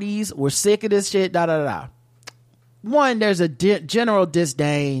parties, we're sick of this shit, One, there's a general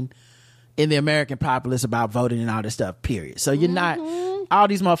disdain in the American populace about voting and all this stuff, period. So you're not, all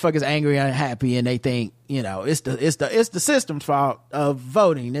these motherfuckers angry and unhappy, and they think, it's the system's fault of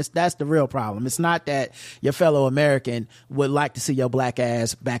voting. That's the real problem. It's not that your fellow American would like to see your black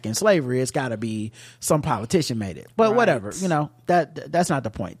ass back in slavery. It's got to be some politician made it. But whatever, that's not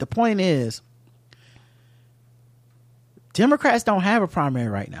the point. The point is, Democrats don't have a primary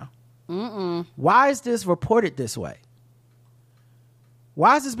right now. Why is this reported this way?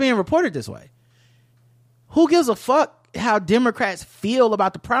 Why is this being reported this way? Who gives a fuck how Democrats feel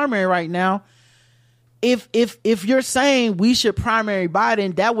about the primary right now? If you're saying we should primary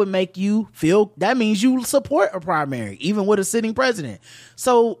Biden, that would make you feel, that means you support a primary, even with a sitting president.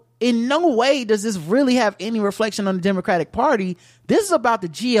 So in no way does this really have any reflection on the Democratic Party. This is about the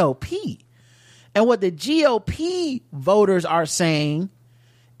GOP. And what the GOP voters are saying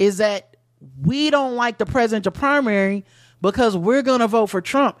is that we don't like the presidential primary because we're going to vote for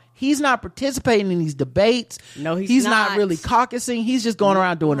Trump. He's not participating in these debates. No, he's not really caucusing. He's just going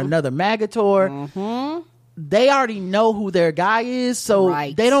around doing another MAGA tour. They already know who their guy is, so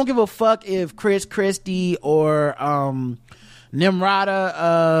they don't give a fuck if Chris Christie or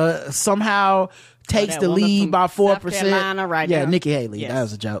Nimrata somehow takes the lead by 4%. Yeah, Nikki Haley. Yes. That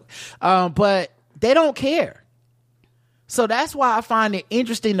was a joke. But they don't care. So that's why I find it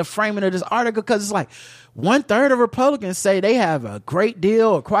interesting, the framing of this article, because it's like 1/3 of Republicans say they have a great deal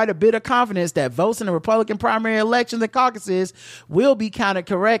or quite a bit of confidence that votes in the Republican primary elections and caucuses will be counted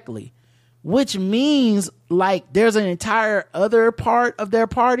correctly, which means like there's an entire other part of their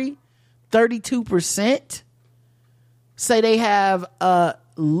party, 32%, say they have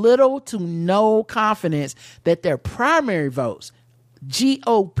little to no confidence that their primary votes,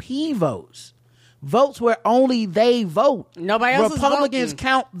 GOP votes where only they vote. Nobody else Republicans is voting.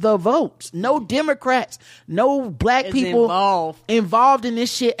 count the votes. No Democrats, no black people involved in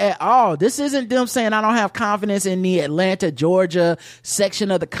this shit at all. This isn't them saying I don't have confidence in the Atlanta, Georgia section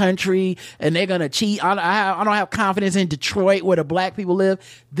of the country and they're going to cheat. I don't have confidence in Detroit where the black people live.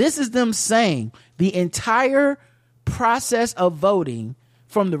 This is them saying the entire process of voting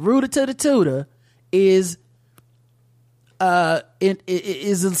from the rooter to the tutor is it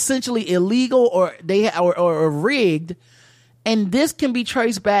is essentially illegal or rigged, and this can be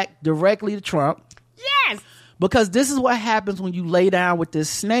traced back directly to Trump. Yes, because this is what happens when you lay down with this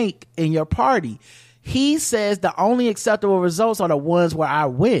snake in your party. He says the only acceptable results are the ones where I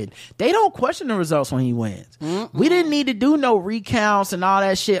win. They don't question the results when he wins. We didn't need to do no recounts and all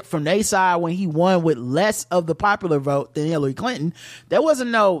that shit from their side when he won with less of the popular vote than Hillary Clinton. There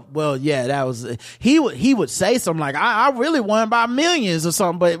wasn't no, well, yeah, that was, he would say something like, I really won by millions or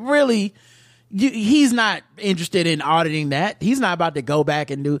something, but really, he's not interested in auditing that. He's not about to go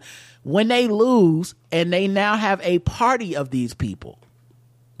back and do, when they lose and they now have a party of these people,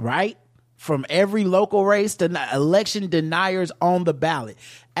 right? From every local race to election deniers on the ballot,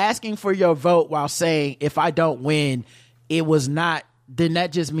 asking for your vote while saying, if I don't win, it was not, then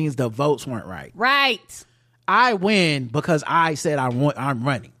that just means the votes weren't right. Right. I win because I said I'm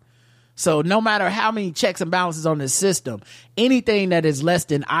running. So no matter how many checks and balances on the system, anything that is less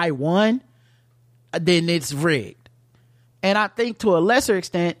than I won, then it's rigged. And I think to a lesser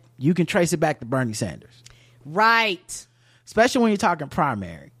extent, you can trace it back to Bernie Sanders. Right. Especially when you're talking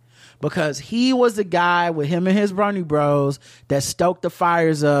primary. Because he was the guy with him and his Bernie bros that stoked the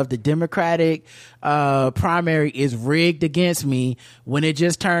fires of the Democratic primary is rigged against me, when it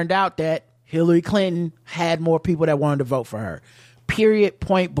just turned out that Hillary Clinton had more people that wanted to vote for her. Period,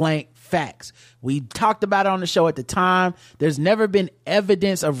 point blank, facts. We talked about it on the show at the time. There's never been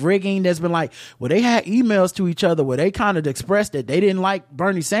evidence of rigging that's been like, well, they had emails to each other where they kind of expressed that they didn't like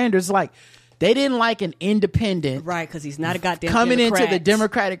Bernie Sanders. Like, they didn't like an independent, right? Because he's not a goddamn coming Democrat. into the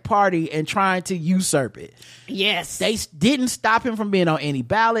Democratic Party and trying to usurp it. Yes, they didn't stop him from being on any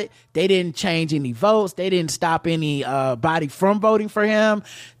ballot. They didn't change any votes. They didn't stop any body from voting for him.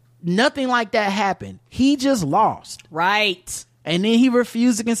 Nothing like that happened. He just lost, right? And then he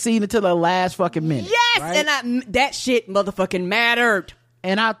refused to concede until the last fucking minute. Yes, right? and that shit motherfucking mattered.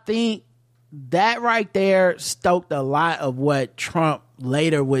 And I think that right there stoked a lot of what Trump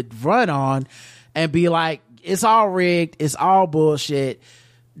later would run on and be like, it's all rigged, it's all bullshit.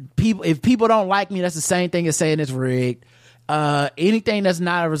 If people don't like me, that's the same thing as saying it's rigged. Anything that's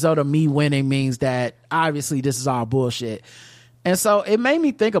not a result of me winning means that obviously this is all bullshit. And so it made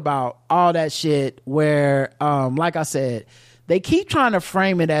me think about all that shit where, like I said, they keep trying to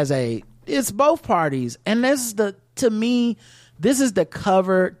frame it as it's both parties. And to me, this is the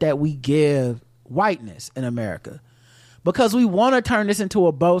cover that we give whiteness in America. Because we want to turn this into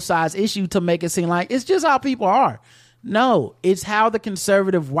a both sides issue to make it seem like it's just how people are. No, it's how the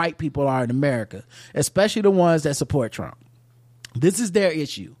conservative white people are in America, especially the ones that support Trump. This is their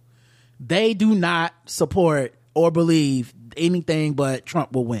issue. They do not support or believe anything but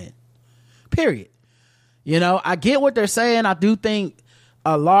Trump will win. Period. You know, I get what they're saying. I do think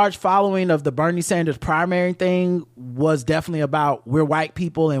a large following of the Bernie Sanders primary thing was definitely about we're white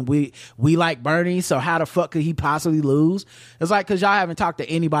people and we like Bernie, so how the fuck could he possibly lose? It's like, because y'all haven't talked to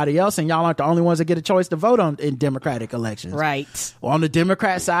anybody else and y'all aren't the only ones that get a choice to vote in Democratic elections. Right. Well, on the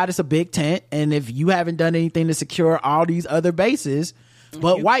Democrat side, it's a big tent, and if you haven't done anything to secure all these other bases,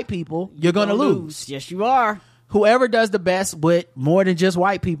 but white people, you're going to lose. Yes, you are. Whoever does the best with more than just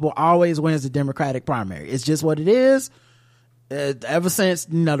white people always wins the Democratic primary. It's just what it is. Ever since,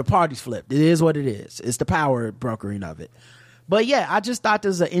 the party's flipped. It is what it is. It's the power brokering of it. But yeah, I just thought this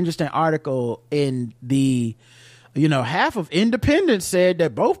was an interesting article in the, half of independents said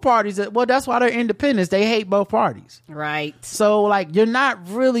that both parties, well, that's why they're independents. They hate both parties. Right. So like, you're not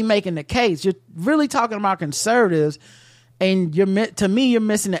really making the case. You're really talking about conservatives. And you're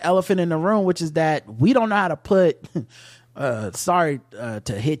missing the elephant in the room, which is that we don't know how to put, sorry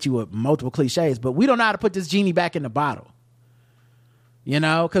to hit you with multiple cliches, but we don't know how to put this genie back in the bottle.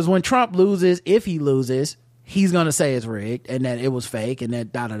 Because when Trump loses, if he loses, he's going to say it's rigged and that it was fake and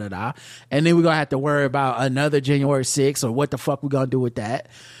that da-da-da-da. And then we're going to have to worry about another January 6th or what the fuck we're going to do with that.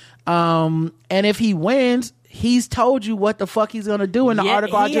 And if he wins, he's told you what the fuck he's going to do in the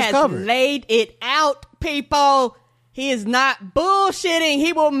article I just covered. He has laid it out, people. He is not bullshitting.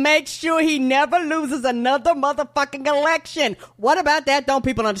 He will make sure he never loses another motherfucking election. What about that? Don't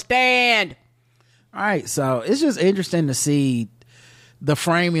people understand? All right. So it's just interesting to see the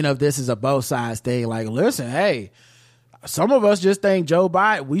framing of this as a both sides thing. Like, listen, hey, some of us just think Joe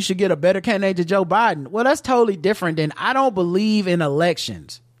Biden, we should get a better candidate to Joe Biden. Well, that's totally different than I don't believe in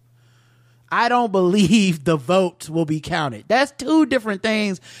elections. I don't believe the votes will be counted. That's two different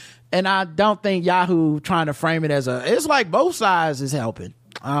things. And I don't think Yahoo trying to frame it as it's like both sides is helping.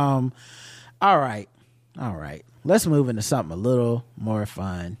 All right. Let's move into something a little more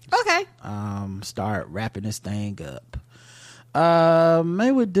fun. Okay. Start wrapping this thing up.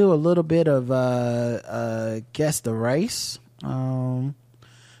 Maybe we'll do a little bit of Guess the Race.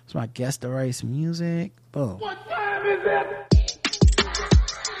 It's my Guess the Race music. Boom. What time is it?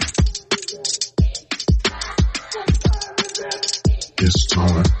 It's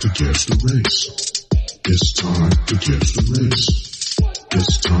time to guess the race. It's time to guess the race.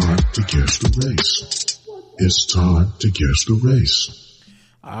 It's time to guess the race. It's time to guess the race.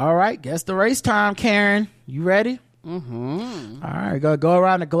 All right, guess the race time, Karen. You ready? Mm-hmm. All right, go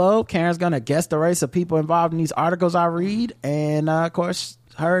around the globe. Karen's gonna guess the race of people involved in these articles I read, and of course,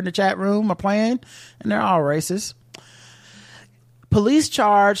 her in the chat room are playing, and they're all races. Police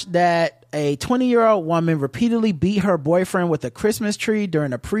charged that a 20-year-old woman repeatedly beat her boyfriend with a Christmas tree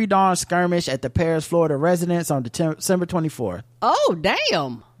during a pre-dawn skirmish at the Paris, Florida residence on December 24th. Oh,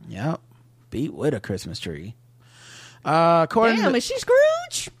 damn. Yep, beat with a Christmas tree. Damn, is she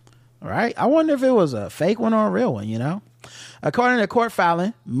Scrooge? Right. I wonder if it was a fake one or a real one, you know? According to court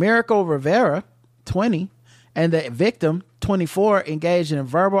filing, Miracle Rivera, 20, and the victim, 24, engaged in a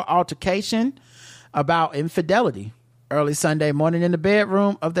verbal altercation about infidelity early Sunday morning in the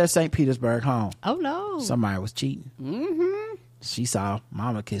bedroom of their St. Petersburg home. Oh, no. Somebody was cheating. Mm-hmm. She saw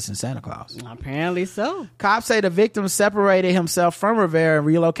Mama kissing Santa Claus. Apparently so. Cops say the victim separated himself from Rivera and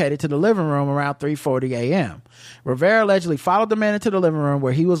relocated to the living room around 3:40 a.m. Rivera allegedly followed the man into the living room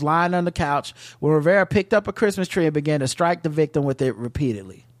where he was lying on the couch when Rivera picked up a Christmas tree and began to strike the victim with it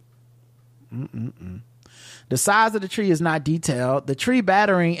repeatedly. The size of the tree is not detailed. The tree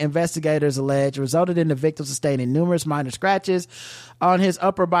battering, investigators allege, resulted in the victim sustaining numerous minor scratches on his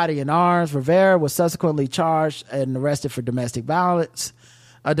upper body and arms. Rivera was subsequently charged and arrested for domestic violence,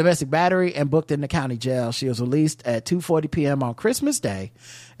 domestic battery, and booked in the county jail. She was released at 2:40 p.m. on Christmas Day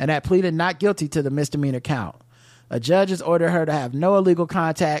and had pleaded not guilty to the misdemeanor count. A judge has ordered her to have no illegal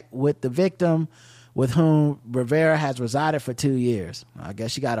contact with the victim, with whom Rivera has resided for 2 years. I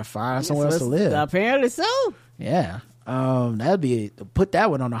guess she got to find somewhere else to live. Apparently so. Yeah. That'd be, put that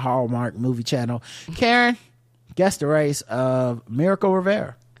one on the Hallmark movie channel. Karen, guess the race of Miracle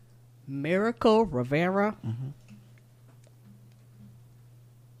Rivera. Miracle Rivera. Mm-hmm.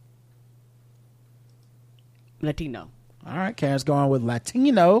 Latino. All right, Karen's going with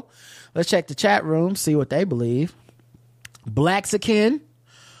Latino. Let's check the chat room, see what they believe. Blaxican,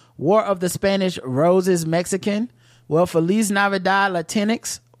 War of the Spanish Roses, Mexican. Well, Feliz Navidad,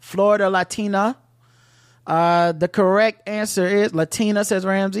 Latinx, Florida Latina. The correct answer is Latina, says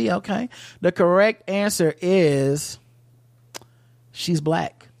Ramsey. Okay. The correct answer is she's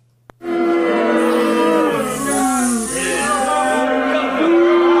black.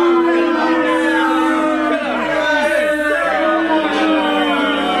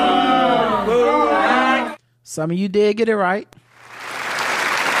 Some of you did get it right.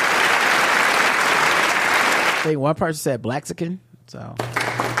 I think one person said Blaxican, so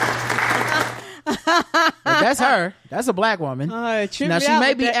that's her. That's a black woman. Now she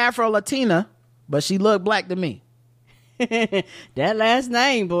may be Afro-Latina, but she looked black to me. That last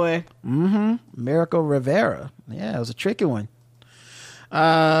name, boy. Mm-hmm. Miracle Rivera. Yeah, it was a tricky one.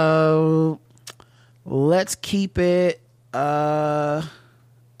 Let's keep it. Let's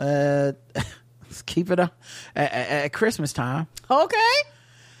keep it at Christmas time. Okay.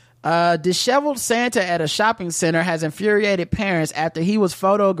 Disheveled Santa at a shopping center has infuriated parents after he was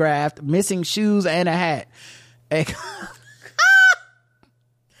photographed missing shoes and a hat.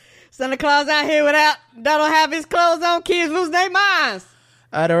 Santa Claus out here don't have his clothes on. Kids lose their minds.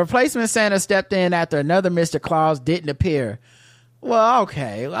 The replacement Santa stepped in after another Mr. Claus didn't appear. Well,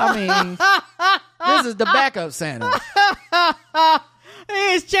 okay. I mean, this is the backup Santa.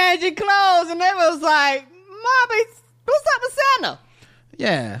 He's changing clothes, and they was like, "Mommy, what's up with Santa?"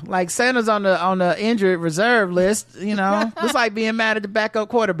 Yeah, like Santa's on the injured reserve list. You know, it's like being mad at the backup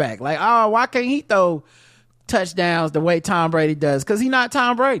quarterback. Like, oh, why can't he throw touchdowns the way Tom Brady does? Because he's not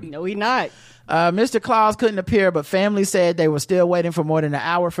Tom Brady. No, he's not. Mr. Claus couldn't appear, but family said they were still waiting for more than an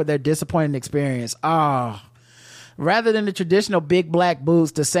hour for their disappointing experience. Oh. Rather than the traditional big black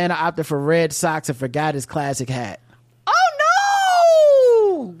boots, the Santa opted for red socks and forgot his classic hat. Oh,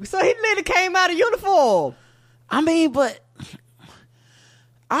 no! So he literally came out of uniform. I mean, but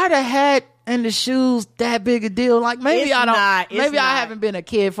are the hat and the shoes that big a deal? Like, maybe I haven't been a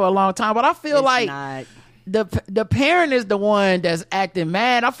kid for a long time, but I feel the parent is the one that's acting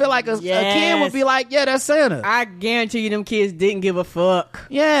mad. I feel like a kid would be like, yeah, that's Santa. I guarantee you them kids didn't give a fuck.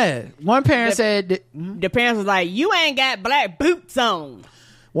 Yeah. One parent said... The parents was like, you ain't got black boots on.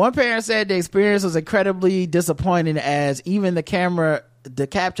 One parent said the experience was incredibly disappointing as even the camera to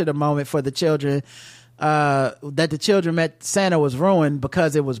capture the moment for the children, that the children met Santa was ruined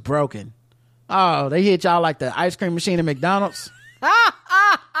because it was broken. Oh, they hit y'all like the ice cream machine at McDonald's?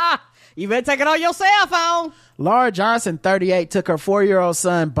 You better take it on your cell phone. Laura Johnson, 38, took her 4-year-old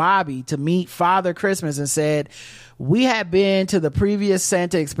son, Bobby, to meet Father Christmas and said, we had been to the previous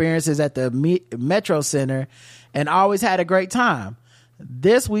Santa experiences at the Metro Center and always had a great time.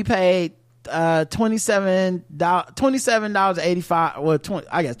 This we paid $27.85, well,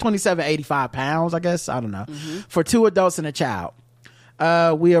 £27.85, I guess, I don't know, for 2 adults and a child.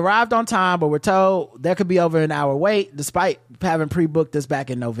 We arrived on time, but we're told there could be over an hour wait, despite having pre-booked this back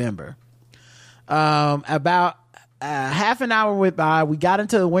in November. About half an hour went by. We got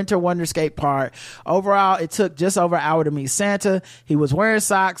into the Winter Wonderscape part. Overall, it took just over an hour to meet Santa. He was wearing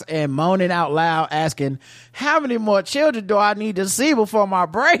socks and moaning out loud, asking, how many more children do I need to see before my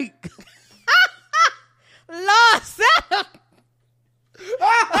break? Lord, Santa.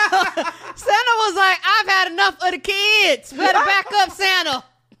 Santa was like, I've had enough of the kids. Better back up, Santa.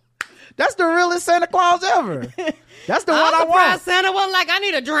 That's the realest Santa Claus ever. That's the one I want. Santa was like, I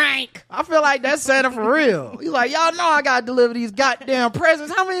need a drink. I feel like that's Santa for real. He's like, y'all know I gotta deliver these goddamn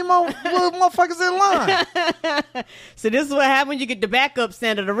presents. How many more motherfuckers in line? So this is what happened when you get the backup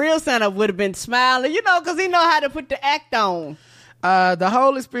Santa. The real Santa would have been smiling, because he know how to put the act on. The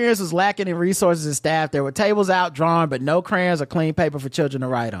whole experience was lacking in resources and staff. There were tables out drawn, but no crayons or clean paper for children to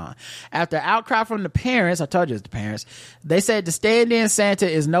write on. After outcry from the parents, I told you it's the parents, they said the stand-in Santa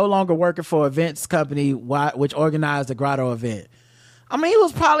is no longer working for events company which organized the Grotto event. I mean, he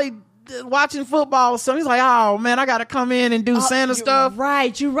was probably watching football, so he's like, oh man, I gotta come in and do Santa stuff.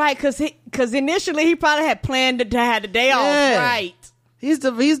 Right, you're right, because initially he probably had planned to have the day off. Right. He's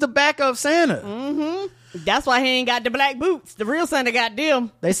the backup Santa. Mm-hmm. That's why he ain't got the black boots. The real Santa got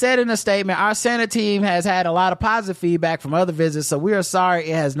them. They said in a statement, our Santa team has had a lot of positive feedback from other visits, so we are sorry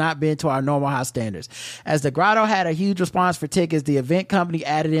it has not been to our normal high standards. As the Grotto had a huge response for tickets, the event company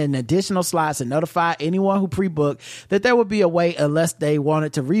added in additional slots and notified anyone who pre-booked that there would be a wait unless they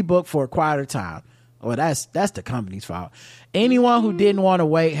wanted to rebook for a quieter time. Well, that's the company's fault. Anyone who didn't want to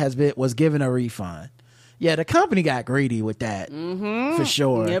wait was given a refund. Yeah, the company got greedy with that, for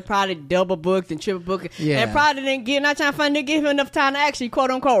sure. They're probably double booked and triple booked. Yeah. And probably not trying to find to give him enough time to actually, quote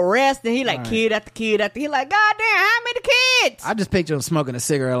unquote, rest. And he like, kid after kid after. He like, God damn, how many kids? I just picture him smoking a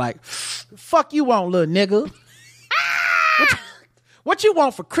cigarette like, fuck you want, little nigga. What you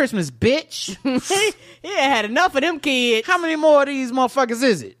want for Christmas, bitch? He had enough of them kids. How many more of these motherfuckers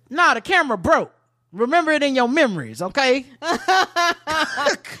is it? Nah, the camera broke. Remember it in your memories, okay?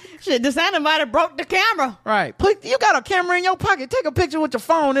 Shit, the Santa might have broke the camera. Right. You got a camera in your pocket. Take a picture with your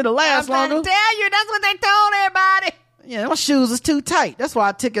phone. It'll last longer. I'm trying to tell you, that's what they told everybody. Yeah, my shoes is too tight. That's why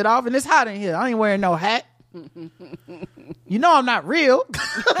I took it off, and it's hot in here. I ain't wearing no hat. You know I'm not real.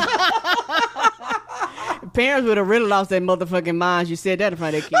 Parents would have really lost their motherfucking minds. You said that in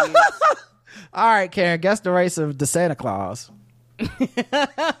front of their kids. All right, Karen, guess the race of the Santa Claus.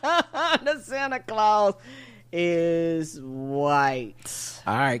 The Santa Claus is white.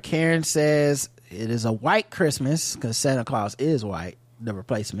 All right, Karen says it is a white Christmas because Santa Claus is white, the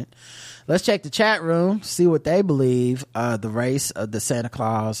replacement. Let's check the chat room, see what they believe the race of the Santa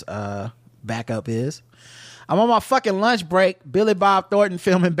Claus backup is. I'm on my fucking lunch break. Billy Bob Thornton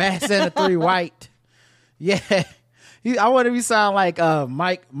filming Bad Santa 3 white. Yeah. I want to be sound like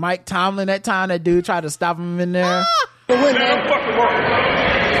Mike Tomlin that time. That dude tried to stop him in there.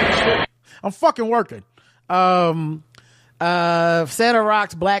 I'm fucking working. Santa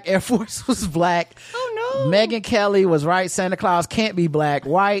Rock's black Air Force was black. Oh no. Megyn Kelly was right. Santa Claus can't be black.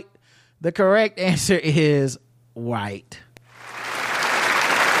 White. The correct answer is white.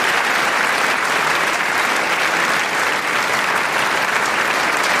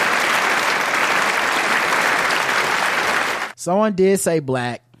 Someone did say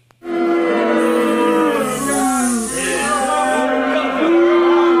black.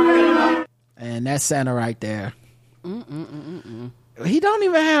 And that's Santa right there. He don't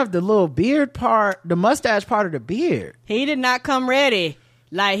even have the little beard part, the mustache part of the beard. He did not come ready.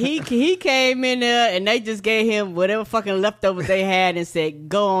 Like he came in there and they just gave him whatever fucking leftovers they had and said,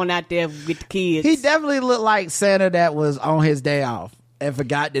 go on out there with the kids. He definitely looked like Santa that was on his day off and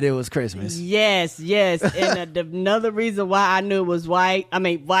forgot that it was Christmas. Yes. And another reason why I knew it was white,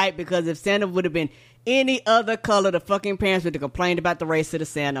 because if Santa would have been any other color, the fucking parents would have complained about the race of the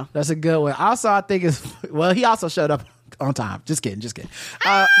Santa. That's a good one. Also, I think he also showed up on time. Just kidding.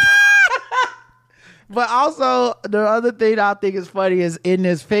 But also, the other thing I think is funny is in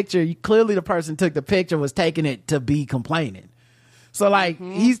this picture, clearly the person took the picture was taking it to be complaining. So, like,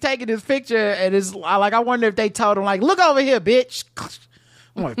 he's taking this picture, and it's like, I wonder if they told him, like, look over here, bitch.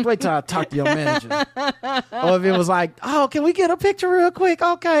 I'm like, wait till I talk to your manager. Or if it was like, oh, can we get a picture real quick?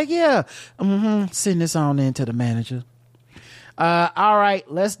 Okay, yeah. Send this on in to the manager. All right,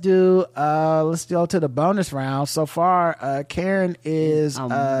 let's go to the bonus round. So far, Karen is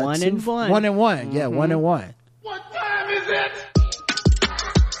 1-1. 1-1. Yeah, 1-1. What time is it?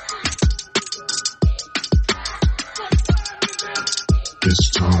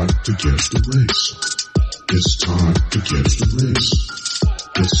 It's time to guess the race. It's time to guess the race.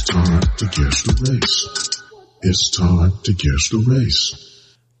 It's time to guess the race. It's time to guess the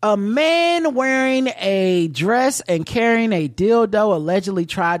race. A man wearing a dress and carrying a dildo allegedly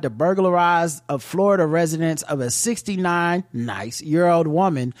tried to burglarize a Florida residence of a 69-year-old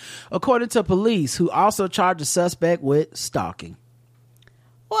woman, according to police, who also charged the suspect with stalking.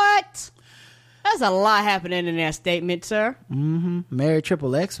 What? There's a lot happening in that statement, sir. Merry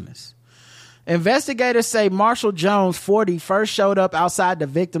Triple Xmas. Investigators say Marshall Jones, 40, first showed up outside the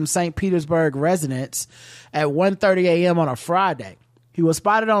victim's St. Petersburg residence at 1:30 a.m. on a Friday. He was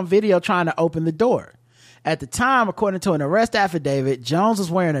spotted on video trying to open the door. At the time, according to an arrest affidavit, Jones was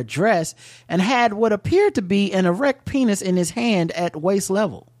wearing a dress and had what appeared to be an erect penis in his hand at waist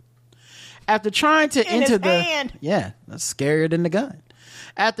level. After trying to enter the hand. Yeah, that's scarier than the gun.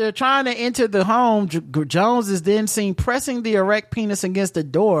 After trying to enter the home, Jones is then seen pressing the erect penis against the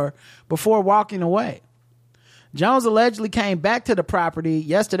door before walking away. Jones allegedly came back to the property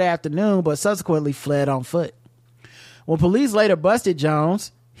yesterday afternoon, but subsequently fled on foot. When police later busted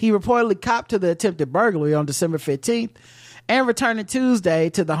Jones, he reportedly copped to the attempted burglary on December 15th and returned Tuesday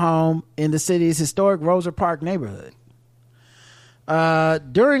to the home in the city's historic Roser Park neighborhood.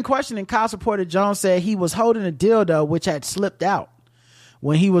 During questioning, cops reported Jones said he was holding a dildo which had slipped out.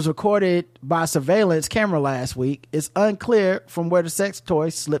 When he was recorded by surveillance camera last week, it's unclear from where the sex toy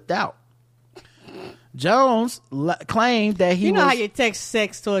slipped out. Jones claimed that he how your text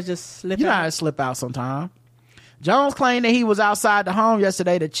sex toys just slip You know out? how it slip out sometime. Jones claimed that he was outside the home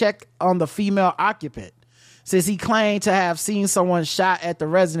yesterday to check on the female occupant. Since he claimed to have seen someone shot at the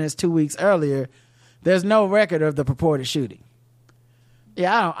residence 2 weeks earlier, there's no record of the purported shooting.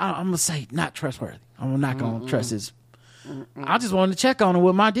 Yeah, I'm going to say not trustworthy. I'm not going to trust his... I just wanted to check on him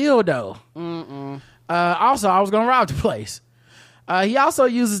with my dildo. Also, I was going to rob the place. He also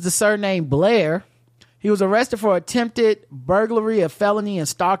uses the surname Blair. He was arrested for attempted burglary, a felony, and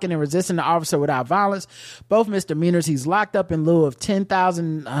stalking and resisting the officer without violence. Both misdemeanors. He's locked up in lieu of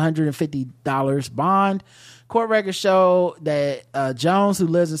 $10,150 bond. Court records show that Jones, who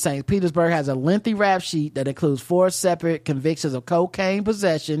lives in St. Petersburg, has a lengthy rap sheet that includes 4 separate convictions of cocaine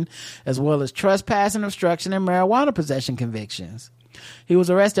possession, as well as trespassing, obstruction, and marijuana possession convictions. He was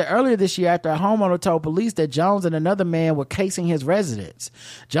arrested earlier this year after a homeowner told police that Jones and another man were casing his residence.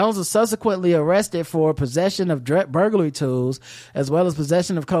 Jones was subsequently arrested for possession of burglary tools, as well as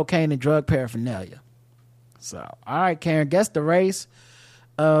possession of cocaine and drug paraphernalia. So, all right, Karen, guess the race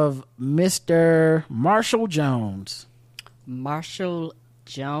of Mr. Marshall Jones. Marshall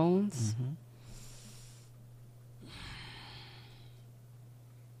Jones?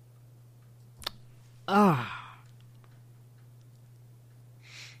 I'm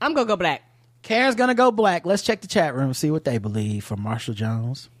gonna go black. Karen's gonna go black. Let's check the chat room, see what they believe for Marshall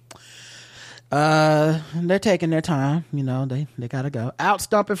Jones. They're taking their time, they gotta go. Out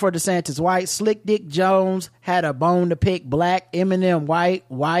stumping for DeSantis, white. Slick Dick Jones had a bone to pick, black. Eminem,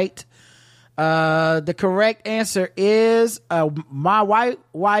 white. The correct answer is my white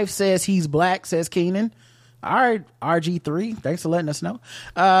wife says he's black, says Keenan. All right, RG3, thanks for letting us know.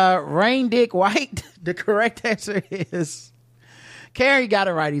 Rain Dick White, the correct answer is Karen, you got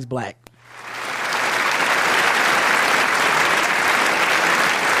it right, he's black.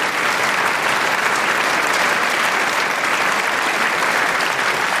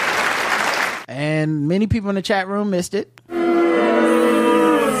 And many people in the chat room missed it.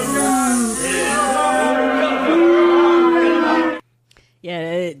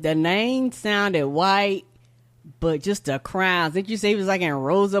 Yeah, the name sounded white, but just the crowns. Did you say he was like in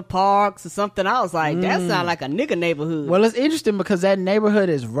Rosa Parks or something? I was like, that sounds like a nigga neighborhood. Well, it's interesting because that neighborhood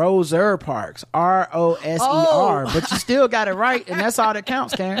is Roser Parks, Roser, but you still got it right, and that's all that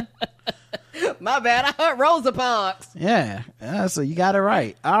counts, Karen. My bad, I heard Rosa Parks. Yeah, so you got it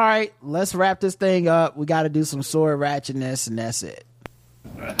right. All right, let's wrap this thing up. We got to do some sword ratchetness, and that's it.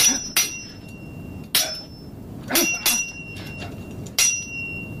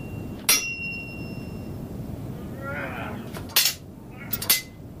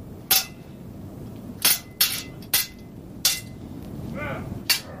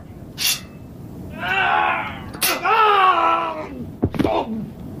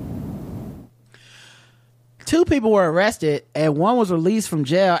 Two people were arrested and one was released from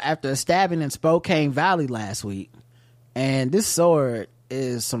jail after a stabbing in Spokane Valley last week. And this sword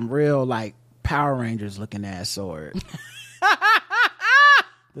is some real Power Rangers looking ass sword.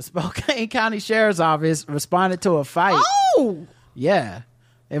 The Spokane County Sheriff's Office responded to a fight. Oh! Yeah.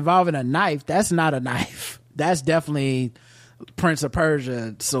 Involving a knife. That's not a knife. That's definitely Prince of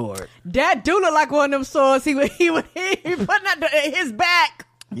Persia sword. That do look like one of them swords he putting out his back.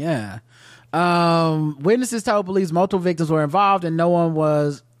 Yeah. Witnesses told police multiple victims were involved and one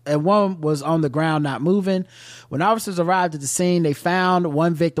was on the ground not moving. When officers arrived at the scene, they found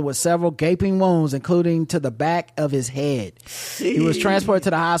one victim with several gaping wounds, including to the back of his head. He was transported to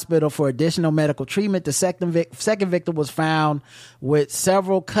the hospital for additional medical treatment. The second victim was found with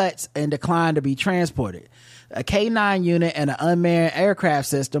several cuts and declined to be transported. A K-9 unit and an unmanned aircraft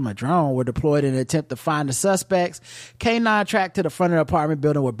system, a drone, were deployed in an attempt to find the suspects. K-9 tracked to the front of the apartment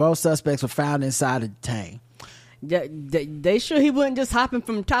building where both suspects were found inside and detained. They sure he wasn't just hopping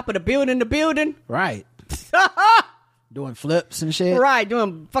from top of the building to building? Right. Doing flips and shit. Right,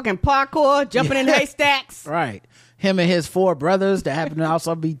 doing fucking parkour, jumping in haystacks. Right. Him and his 4 brothers that happen to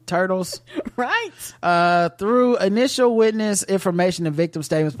also be turtles. Right. Through initial witness information and victim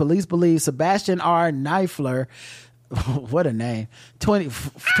statements, police believe Sebastian R. Neifler, what a name,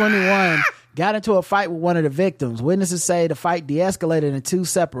 21, got into a fight with one of the victims. Witnesses say the fight de-escalated and 2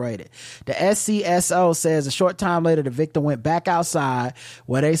 separated. The SCSO says a short time later the victim went back outside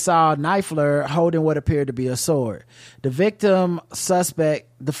where they saw Neifler holding what appeared to be a sword. The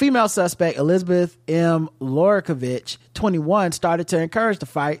female suspect, Elizabeth M. Lorikovich, 21, started to encourage the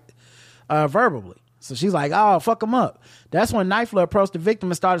fight verbally. So she's like, oh, fuck him up. That's when Neifler approached the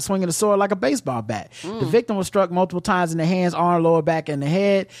victim and started swinging the sword like a baseball bat. The victim was struck multiple times in the hands, arm, lower back, and the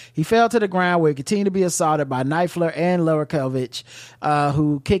head. He fell to the ground where he continued to be assaulted by Neifler and Lorikovich,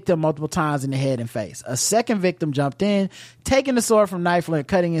 who kicked him multiple times in the head and face. A second victim jumped in, taking the sword from Neifler and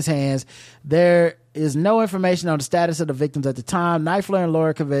cutting his hands. There is no information on the status of the victims at the time. Neifler and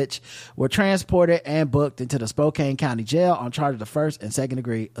Lorikovich were transported and booked into the Spokane County Jail on charges of first and second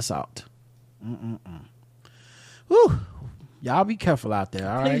degree assault. Whew. Y'all be careful out there,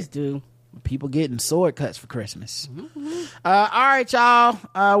 all right? Please do. People getting sword cuts for Christmas. All right, y'all.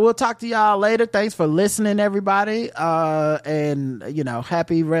 We'll talk to y'all later. Thanks for listening, everybody. And,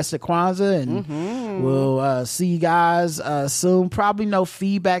 happy rest of Kwanzaa. And we'll see you guys soon. Probably no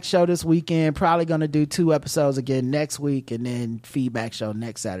feedback show this weekend. Probably going to do 2 episodes again next week and then feedback show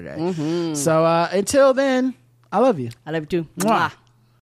next Saturday. So until then, I love you. I love you too. Mwah.